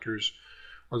semiconductors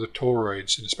or the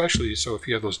toroids, and especially so if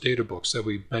you have those data books that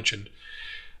we mentioned,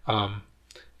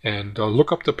 and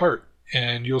look up the part.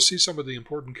 And you'll see some of the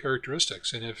important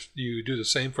characteristics. And if you do the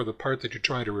same for the part that you're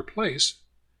trying to replace,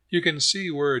 you can see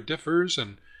where it differs.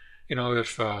 And,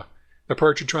 if the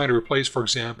part you're trying to replace, for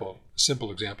example, a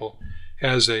simple example,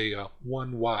 has a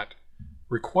 1 watt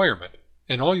requirement,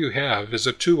 and all you have is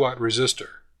a 2 watt resistor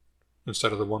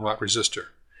instead of the 1 watt resistor,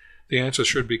 the answer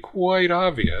should be quite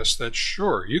obvious that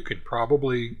sure, you can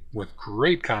probably, with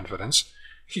great confidence,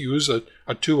 use a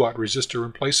 2 watt resistor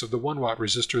in place of the 1 watt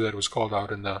resistor that was called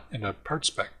out in the part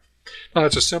spec. Now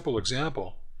that's a simple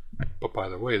example, but by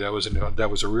the way, that was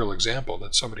a real example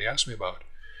that somebody asked me about.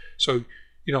 So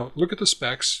look at the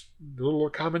specs, a little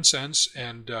common sense,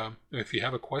 and if you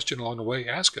have a question along the way,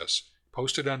 ask us.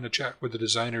 Post it on the Chat with the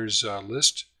Designers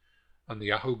list on the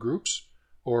Yahoo groups,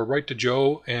 or write to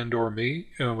Joe and or me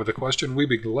with a question. We'd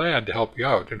be glad to help you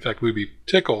out. In fact, we'd be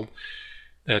tickled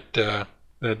that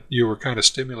you were kind of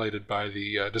stimulated by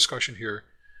the discussion here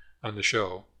on the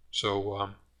show.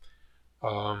 So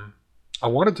I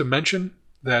wanted to mention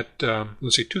that,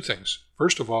 let's see, two things.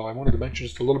 First of all, I wanted to mention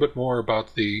just a little bit more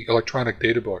about the electronic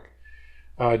data book.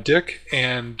 Dick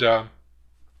and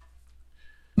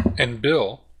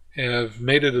Bill have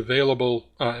made it available,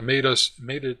 have made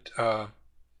it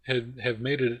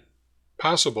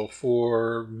possible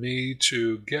for me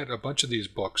to get a bunch of these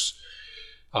books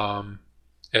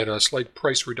at a slight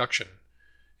price reduction,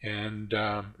 and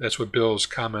that's what Bill's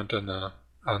comment on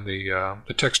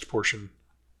the text portion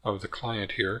of the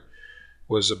client here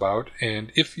was about.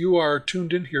 And if you are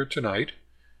tuned in here tonight,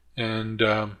 and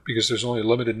because there's only a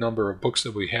limited number of books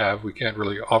that we have, we can't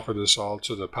really offer this all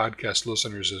to the podcast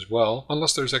listeners as well,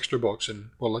 unless there's extra books,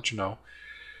 and we'll let you know.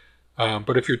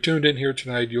 But if you're tuned in here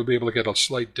tonight, you'll be able to get a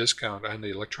slight discount on the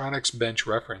Electronics Bench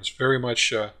reference. Very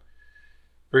much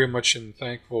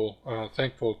thankful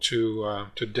to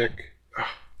Dick.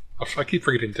 I keep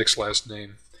forgetting Dick's last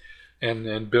name,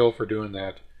 and Bill for doing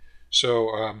that.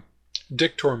 So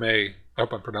Dick Torme, I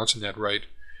hope I'm pronouncing that right,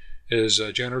 is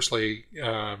generously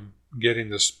getting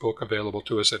this book available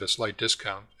to us at a slight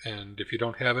discount. And if you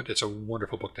don't have it, it's a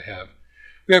wonderful book to have.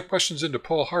 We have questions into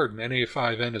Paul Harden,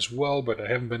 NA5N as well, but I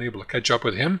haven't been able to catch up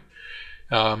with him.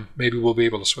 Maybe we'll be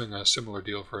able to swing a similar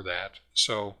deal for that.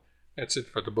 So that's it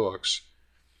for the books.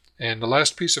 And the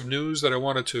last piece of news that I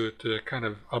wanted to kind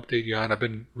of update you on, I've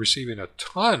been receiving a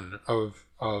ton of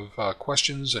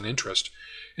questions and interest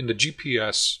in the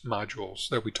GPS modules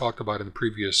that we talked about in the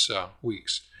previous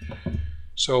weeks.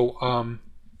 So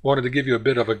wanted to give you a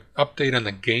bit of an update on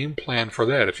the game plan for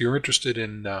that. If you're interested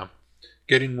in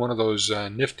getting one of those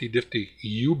nifty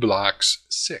uBlox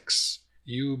 6,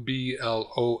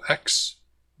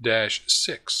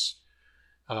 UBLOX-6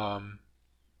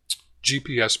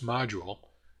 GPS module,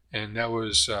 and that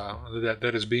was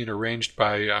that is being arranged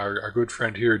by our good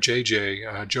friend here,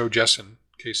 JJ, Joe Jessen,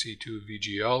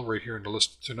 KC2VGL, right here in the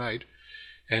list tonight.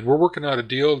 And we're working out a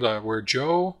deal where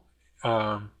Joe,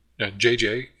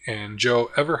 JJ, and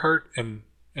Joe Everhart, and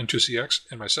N2CX,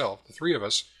 and myself, the three of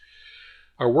us,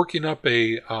 are working up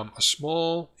a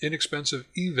small, inexpensive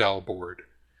eval board,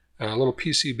 a little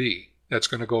PCB that's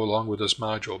going to go along with this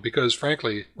module. Because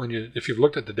frankly, if you've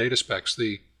looked at the data specs,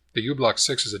 the uBlox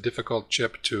 6 is a difficult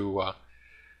chip to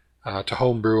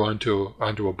homebrew onto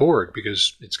a board,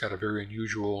 because it's got a very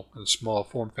unusual and small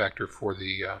form factor for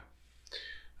the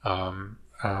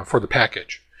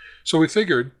package. So we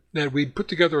figured that we'd put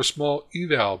together a small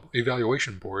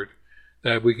evaluation board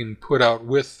that we can put out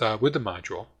with the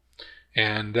module,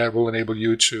 and that will enable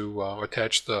you to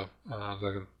attach the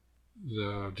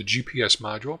GPS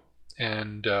module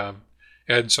and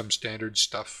add some standard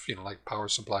stuff, like power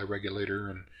supply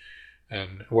regulator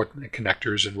and what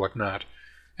connectors and whatnot.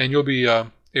 And you'll be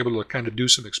able to kind of do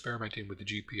some experimenting with the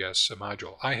GPS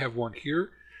module. I have one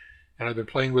here, and I've been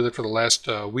playing with it for the last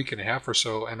week and a half or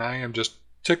so, and I am just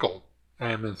tickled. I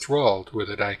am enthralled with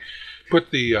it. I put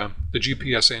the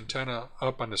GPS antenna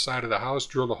up on the side of the house,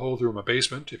 drilled a hole through my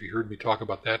basement, if you heard me talk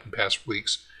about that in past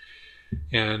weeks,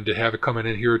 and to have it coming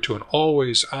in here to an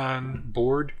always-on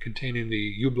board containing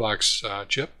the uBlox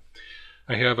chip.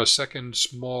 I have a second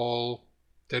small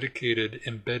dedicated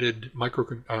embedded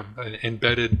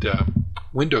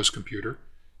Windows computer,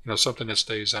 something that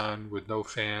stays on with no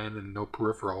fan and no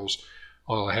peripherals.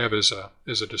 All I have is a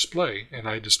display, and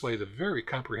I display the very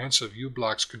comprehensive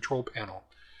uBlox control panel.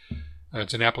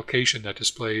 It's an application that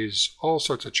displays all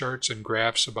sorts of charts and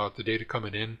graphs about the data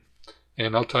coming in,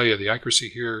 and I'll tell you, the accuracy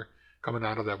here coming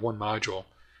out of that one module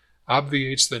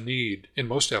obviates the need in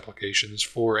most applications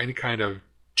for any kind of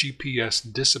GPS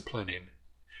disciplining.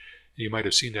 You might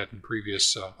have seen that in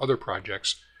previous other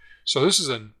projects. So this is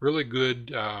a really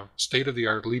good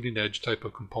state-of-the-art leading-edge type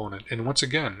of component. And once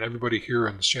again, everybody here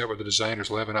in the Chat with the Designers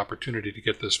will have an opportunity to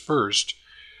get this first,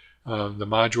 the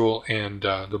module and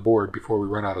the board, before we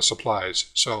run out of supplies.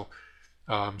 So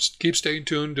keep staying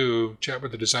tuned to Chat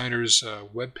with the Designers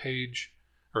webpage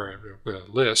or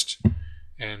list,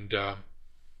 and I'm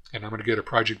going to get a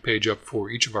project page up for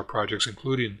each of our projects,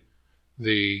 including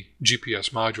the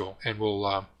GPS module, and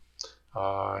we'll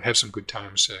have some good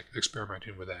times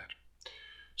experimenting with that.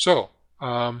 So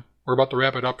we're about to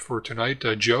wrap it up for tonight.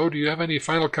 Joe, do you have any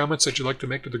final comments that you'd like to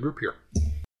make to the group here?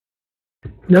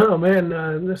 No, man,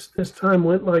 this time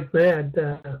went like mad.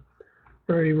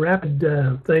 Very rapid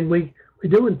thing. We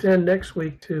do intend next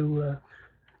week to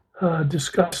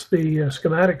discuss the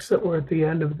schematics that were at the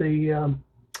end of the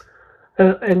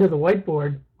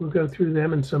whiteboard. We'll go through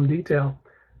them in some detail,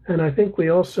 and I think we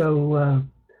also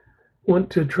want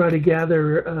to try to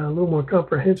gather a little more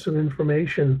comprehensive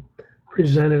information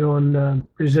presented on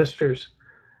resistors,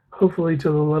 hopefully to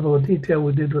the level of detail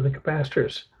we did with the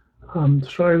capacitors.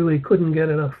 Sorry we couldn't get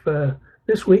enough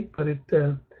this week, but it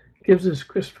gives us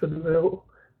Christopher DeMille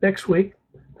next week.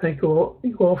 Thank you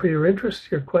all for your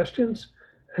interest, your questions,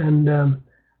 and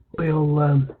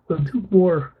we'll do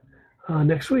more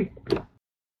next week.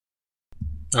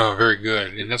 Oh, very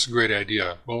good, and that's a great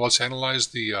idea. Well, let's analyze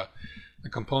the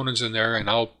components in there, and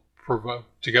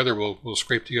together we'll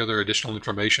scrape together additional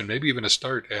information, maybe even a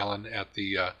start, Alan, at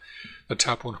the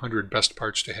top 100 best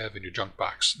parts to have in your junk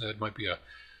box. That might be a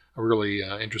really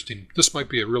interesting. This might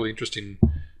be a really interesting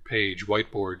page,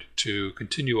 whiteboard, to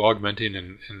continue augmenting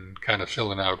and kind of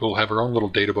filling out. We'll have our own little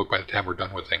data book by the time we're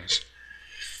done with things.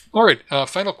 All right,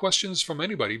 final questions from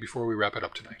anybody before we wrap it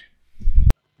up tonight.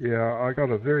 Yeah, I got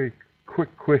a very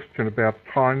quick question about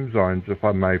time zones, if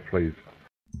I may, please.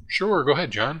 Sure, go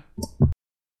ahead, John.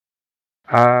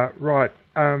 Right.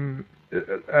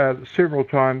 Several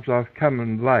times I've come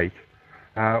in late,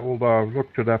 although I've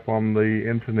looked it up on the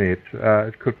internet.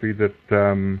 It could be that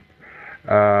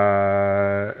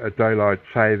a daylight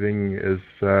saving is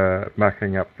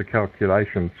mucking up the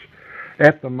calculations.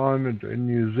 At the moment in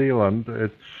New Zealand,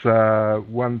 it's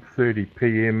 1:30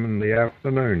 p.m. in the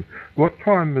afternoon. What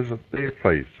time is it there,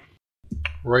 please?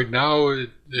 Right now,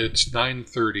 it's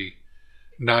 9:30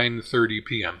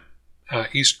 p.m.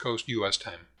 East Coast U.S.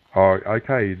 time. Oh,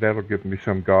 okay. That'll give me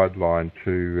some guideline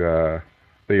to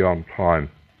be on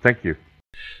time. Thank you.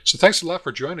 So thanks a lot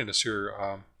for joining us here,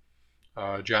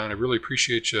 John. I really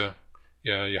appreciate you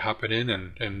hopping in,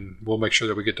 and we'll make sure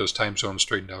that we get those time zones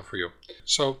straightened out for you.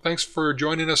 So thanks for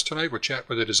joining us tonight with Chat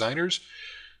with the Designers.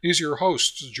 These are your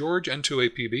hosts, George,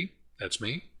 N2APB, that's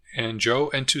me, and Joe,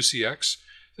 N2CX.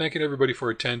 Thanking everybody for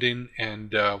attending,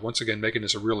 and once again making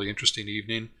this a really interesting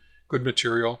evening. Good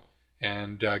material.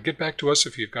 And get back to us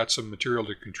if you've got some material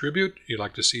to contribute, you'd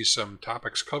like to see some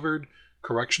topics covered,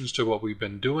 corrections to what we've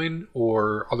been doing,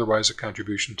 or otherwise a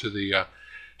contribution to the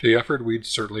effort. We'd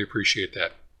certainly appreciate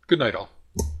that. Good night, all.